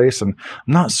over the place. And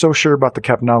I'm not so sure about the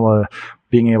Capnella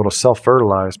being able to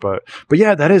self-fertilize, but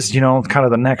yeah, that is, kind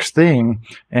of the next thing.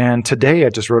 And today I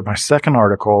just wrote my second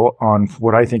article on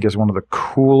what I think is one of the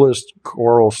coolest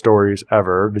coral stories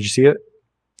ever. Did you see it?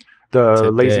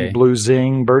 The lazy blue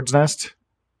zing bird's nest?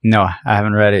 No, I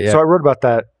haven't read it yet. So I wrote about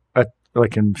that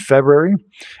in February.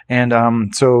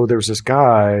 And so there was this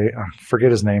guy, I forget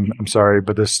his name, I'm sorry,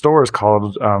 but this store is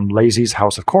called Lazy's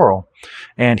House of Coral.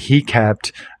 And he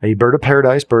kept a bird of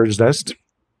paradise bird's nest,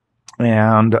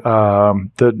 and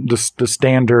the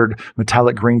standard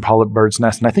metallic green polyp bird's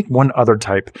nest, and I think one other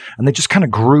type, and they just kind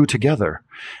of grew together.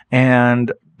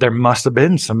 And there must have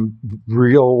been some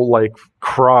real like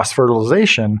cross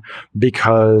fertilization,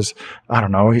 because I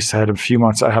don't know, he said a few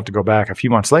months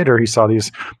later, he saw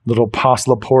these little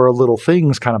Poslepora little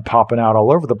things kind of popping out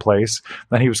all over the place,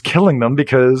 and he was killing them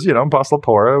because,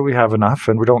 Poslepora, we have enough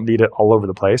and we don't need it all over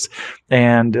the place.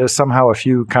 And somehow a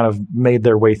few kind of made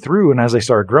their way through, and as they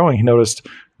started growing, he noticed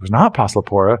it was not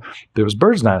Poslepora, it was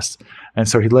bird's nest. And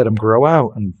so he let them grow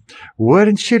out, and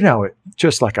wouldn't you know it,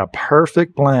 just like a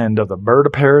perfect blend of the bird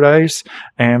of paradise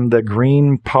and the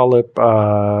green polyp,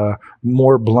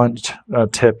 more blunt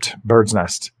tipped bird's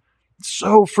nest.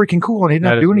 So freaking cool. And he didn't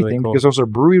have to do anything really cool, because those are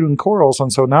brooding corals.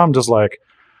 And so now I'm just like,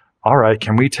 all right,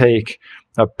 can we take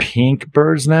a pink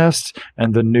bird's nest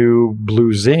and the new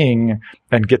blue zing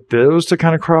and get those to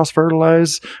kind of cross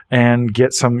fertilize and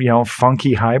get some,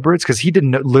 funky hybrids? Because he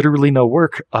didn't literally know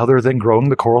work other than growing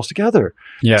the corals together.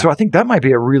 Yeah. So I think that might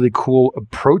be a really cool,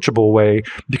 approachable way,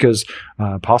 because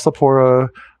Poslepora,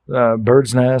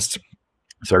 bird's nest,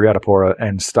 Seriatopora,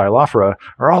 and Stylophora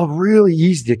are all really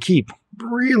easy to keep.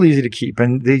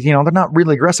 And they're not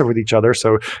really aggressive with each other.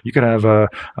 So you could have a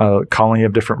colony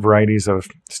of different varieties of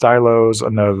stylos,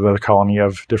 another colony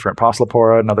of different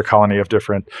Poslepora, another colony of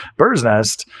different bird's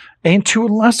nest, and to a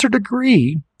lesser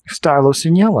degree,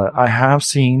 Stylosiniella. I have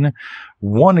seen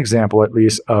one example, at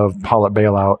least, of polyp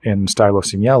bailout in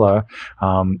Stylosiniella.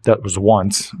 That was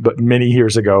once, but many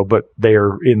years ago, but they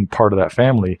are in part of that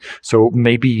family. So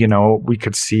maybe, we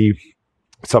could see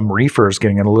some reefers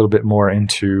getting a little bit more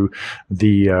into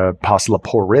the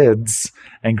Posleporids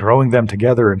and growing them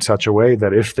together in such a way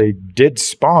that if they did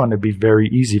spawn, it'd be very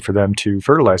easy for them to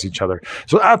fertilize each other.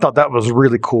 So I thought that was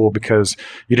really cool, because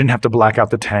you didn't have to black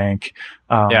out the tank.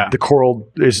 The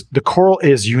coral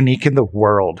is unique in the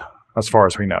world, as far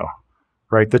as we know.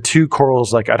 Right, the two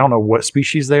corals, I don't know what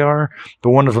species they are,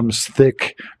 but one of them is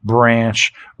thick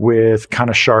branch with kind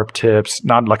of sharp tips,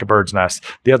 not like a bird's nest.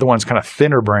 The other one's kind of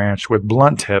thinner branch with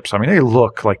blunt tips. I mean, they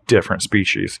look like different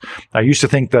species. I used to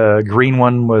think the green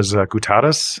one was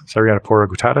Guttatus, Seriatopora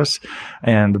guttatus,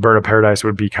 and the bird of paradise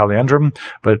would be Calliandrum,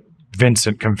 but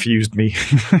Vincent confused me.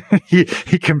 he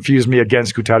confused me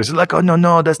against Guttatus. He's like, oh,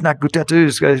 no, that's not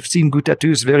Guttatus. I've seen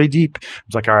Guttatus very deep. I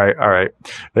was like, all right.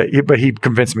 But he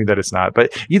convinced me that it's not.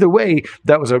 But either way,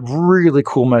 that was a really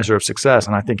cool measure of success.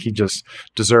 And I think he just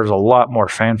deserves a lot more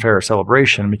fanfare or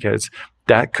celebration, because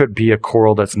that could be a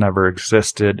coral that's never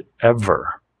existed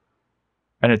ever.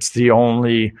 And it's the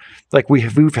only,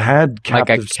 we've had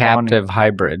captive, like a captive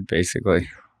hybrid, basically.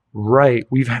 Right.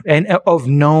 And of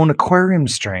known aquarium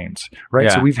strains, right?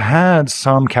 Yeah. So we've had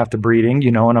some captive breeding,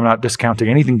 and I'm not discounting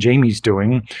anything Jamie's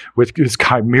doing with his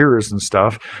chimeras and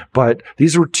stuff, but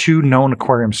these were two known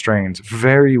aquarium strains,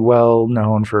 very well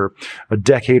known for a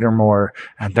decade or more.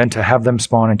 And then to have them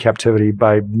spawn in captivity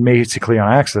by basically on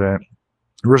accident,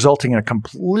 resulting in a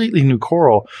completely new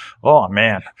coral. Oh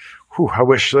man. I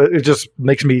wish, it just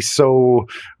makes me so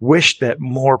wish that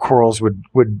more corals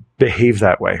would behave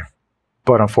that way.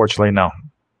 But unfortunately, no,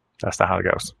 that's not how it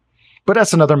goes. But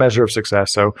that's another measure of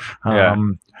success. So,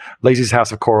 Lazy's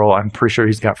House of Coral, I'm pretty sure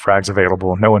he's got frags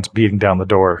available. No one's beating down the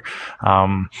door.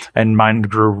 And mine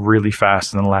grew really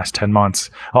fast in the last 10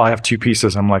 months. Oh, I have 2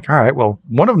 pieces. I'm like, all right, well,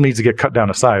 one of them needs to get cut down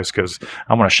to size, because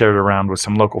I want to share it around with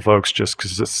some local folks, just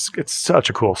because it's such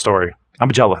a cool story.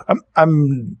 I'm jealous.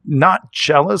 I'm not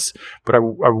jealous, but I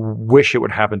wish it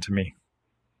would happen to me.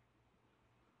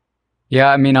 Yeah,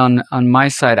 I mean, on my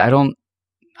side,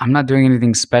 I'm not doing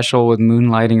anything special with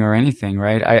moonlighting or anything,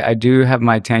 right? I do have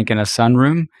my tank in a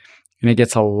sunroom, and it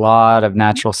gets a lot of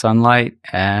natural sunlight,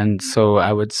 and so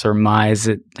I would surmise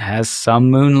it has some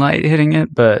moonlight hitting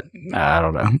it, but I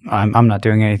don't know. I'm not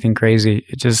doing anything crazy.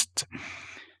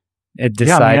 It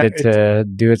decided to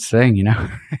do its thing,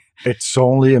 It's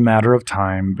only a matter of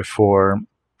time before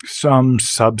some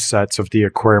subsets of the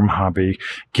aquarium hobby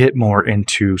get more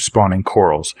into spawning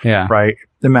corals. Yeah. Right?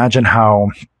 Imagine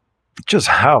how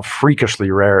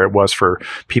freakishly rare it was for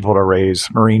people to raise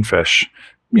marine fish,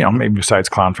 maybe besides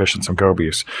clownfish and some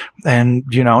gobies. And,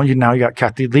 now you got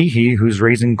Kathy Leahy, who's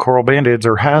raising coral bandids,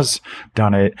 or has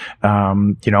done it,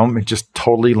 just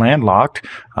totally landlocked.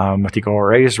 I think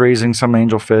ORA is raising some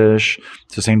angelfish,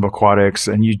 Sustainable Aquatics,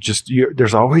 and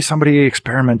there's always somebody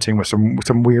experimenting with some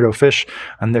weirdo fish.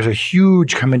 And there's a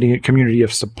huge community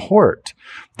of support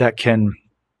that can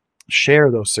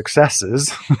share those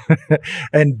successes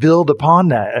and build upon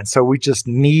that. And so we just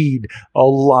need a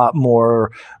lot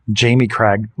more Jamie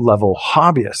Craig level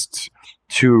hobbyists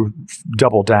to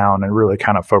double down and really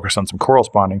kind of focus on some coral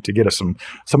spawning to get us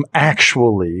some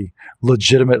actually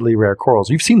legitimately rare corals.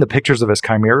 You've seen the pictures of his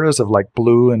chimeras of like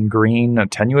blue and green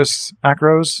tenuous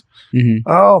acros. Mm-hmm.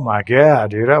 Oh my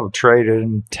God, dude. I would trade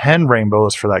in 10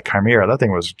 rainbows for that chimera. That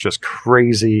thing was just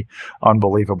crazy,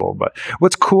 unbelievable. But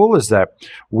what's cool is that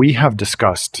we have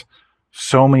discussed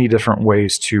so many different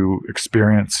ways to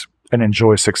experience and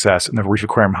enjoy success in the reef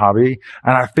aquarium hobby.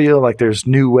 And I feel like there's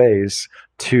new ways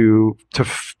to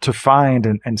find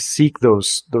and seek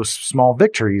those small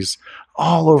victories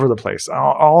all over the place,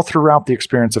 all throughout the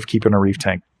experience of keeping a reef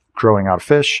tank growing out of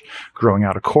fish, growing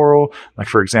out of coral. Like,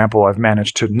 for example, I've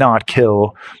managed to not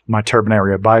kill my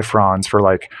Turbinaria bifrons for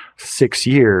like 6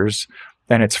 years.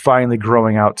 And it's finally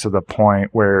growing out to the point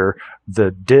where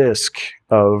the disc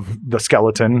of the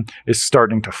skeleton is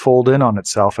starting to fold in on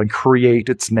itself and create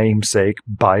its namesake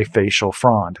bifacial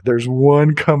frond. There's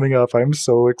one coming up. I'm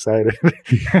so excited.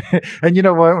 And you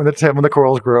know what? When the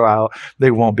corals grow out,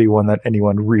 they won't be one that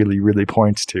anyone really, really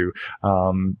points to.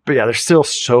 But yeah, there's still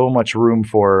so much room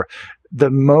for the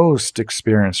most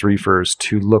experienced reefers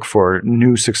to look for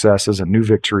new successes and new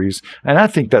victories. And I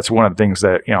think that's one of the things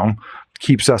that,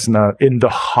 keeps us in the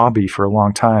hobby for a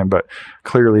long time. But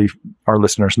clearly our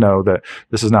listeners know that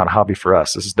this is not a hobby for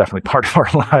us. This is definitely part of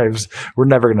our lives. We're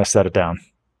never going to set it down.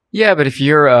 Yeah, but if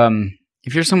you're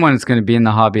someone that's going to be in the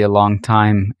hobby a long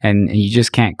time and you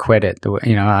just can't quit it,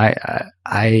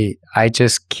 I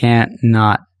just can't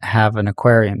not have an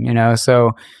aquarium,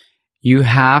 so you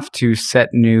have to set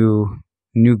new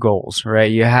goals,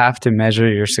 right? You have to measure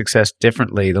your success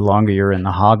differently the longer you're in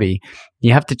the hobby.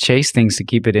 You have to chase things to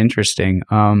keep it interesting.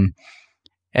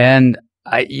 And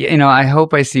I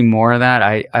hope I see more of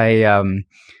that. That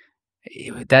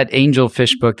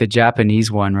angelfish book, the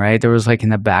Japanese one, right? There was like in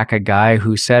the back a guy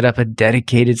who set up a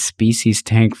dedicated species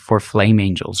tank for flame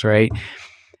angels, right?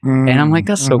 And I'm like,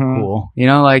 that's so cool.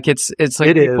 It's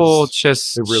like people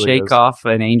just really shake off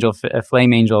a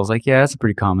flame angel. It's like, yeah, that's a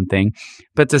pretty common thing.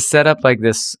 But to set up like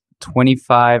this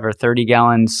 25 or 30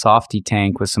 gallon softy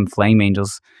tank with some flame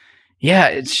angels, yeah,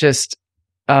 it's just,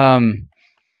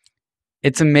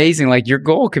 it's amazing. Like your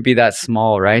goal could be that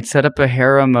small, right? Set up a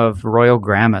harem of royal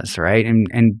grammas, right?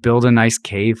 And build a nice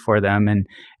cave for them. And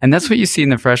that's what you see in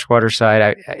the freshwater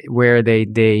side, where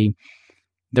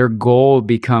their goal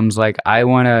becomes like, I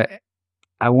want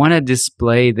to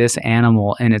display this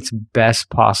animal in its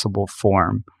best possible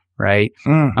form, right?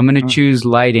 I'm going to choose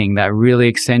lighting that really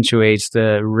accentuates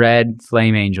the red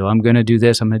flame angel. I'm going to do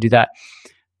this. I'm going to do that.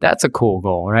 That's a cool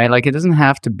goal, right? Like it doesn't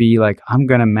have to be like, I'm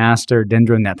going to master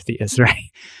Dendronephthyus,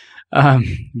 right? I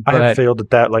have failed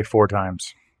at that like 4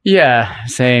 times. Yeah,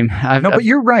 same. But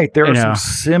you're right. There are some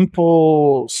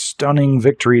simple, stunning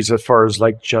victories as far as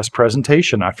like just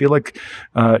presentation. I feel like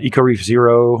EcoReef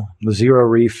Zero, the Zero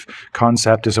Reef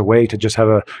concept is a way to just have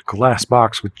a glass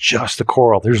box with just the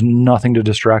coral. There's nothing to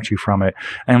distract you from it.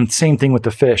 And same thing with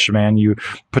the fish, man. You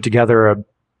put together a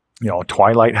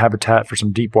twilight habitat for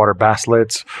some deep water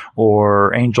basslets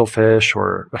or angelfish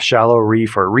or a shallow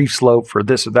reef or a reef slope for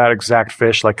this or that exact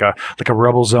fish, like a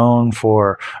rubble zone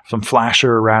for some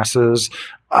flasher wrasses.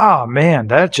 Oh man,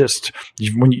 that just,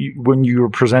 when you were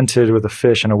presented with a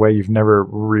fish in a way you've never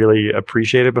really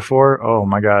appreciated before, oh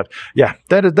my God. Yeah,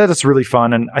 that is really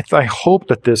fun. And I hope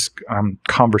that this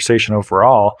conversation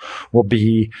overall will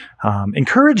be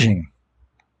encouraging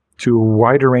to a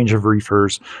wider range of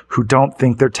reefers who don't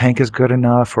think their tank is good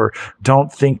enough or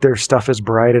don't think their stuff is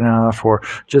bright enough or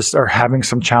just are having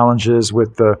some challenges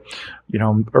with the,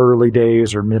 early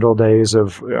days or middle days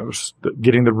of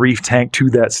getting the reef tank to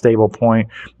that stable point.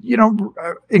 I want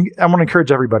to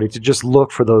encourage everybody to just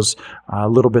look for those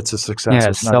little bits of success.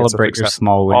 Yeah, celebrate your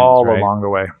small wins. All along the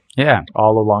way. Yeah.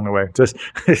 All along the way.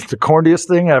 It's the corniest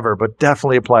thing ever, but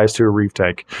definitely applies to a reef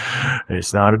tank.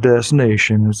 It's not a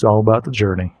destination. It's all about the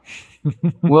journey.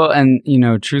 Well, and,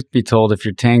 truth be told, if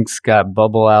your tank's got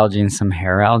bubble algae and some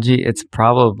hair algae, it's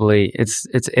probably,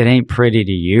 it ain't pretty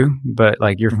to you, but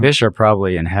like your fish are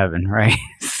probably in heaven, right?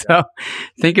 So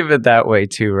think of it that way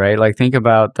too, right? Like think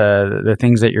about the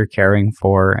things that you're caring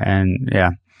for and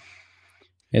yeah.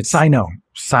 It's cyano.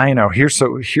 Here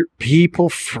people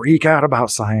freak out about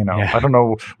cyano. Yeah. I don't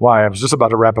know why. I was just about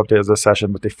to wrap up this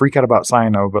session, but they freak out about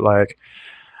cyano. But like,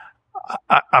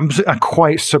 I'm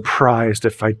quite surprised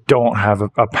if I don't have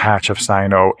a patch of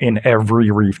cyano in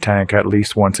every reef tank at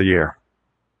least once a year.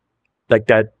 Like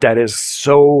that is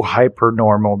so hyper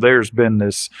normal. There's been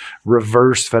this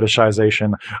reverse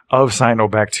fetishization of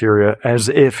cyanobacteria as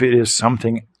if it is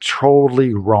something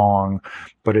totally wrong,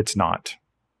 but it's not.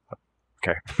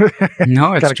 Okay.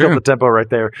 No, it's Kind of true. killed the tempo right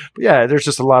there. But yeah, there's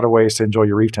just a lot of ways to enjoy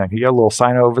your reef tank. You got a little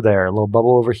cyno over there, a little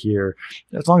bubble over here.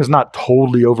 As long as it's not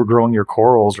totally overgrowing your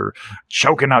corals or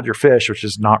choking out your fish, which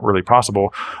is not really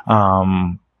possible.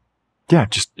 Yeah,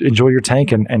 just enjoy your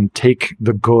tank and take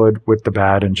the good with the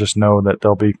bad, and just know that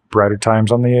there'll be brighter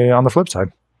times on the flip side.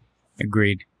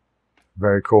 Agreed.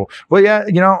 Very cool. Well, yeah,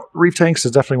 reef tanks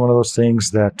is definitely one of those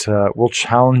things that will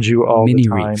challenge you all Mini the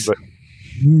time. reefs. But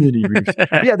mini reefs.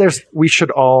 Yeah, we should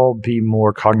all be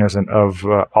more cognizant of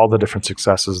all the different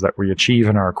successes that we achieve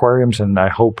in our aquariums, and I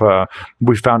hope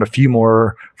we found a few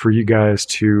more for you guys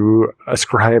to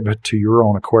ascribe to your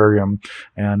own aquarium.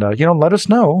 And let us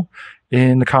know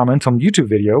in the comments on the YouTube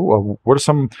video, what are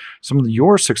some of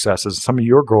your successes, some of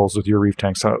your goals with your reef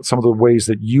tank, some of the ways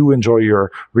that you enjoy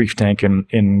your reef tank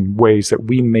in ways that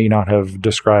we may not have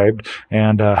described,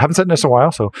 and haven't said this in a while,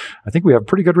 so I think we have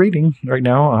pretty good rating right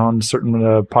now on certain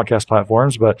podcast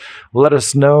platforms, but let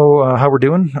us know how we're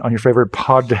doing on your favorite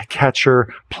podcatcher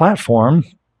platform.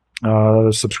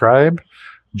 Subscribe,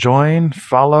 join,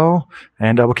 follow,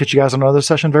 and we'll catch you guys on another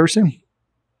session very soon.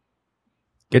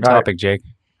 Good All topic, right. Jake.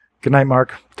 Good night,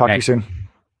 Mark. Talk to Hey. you soon.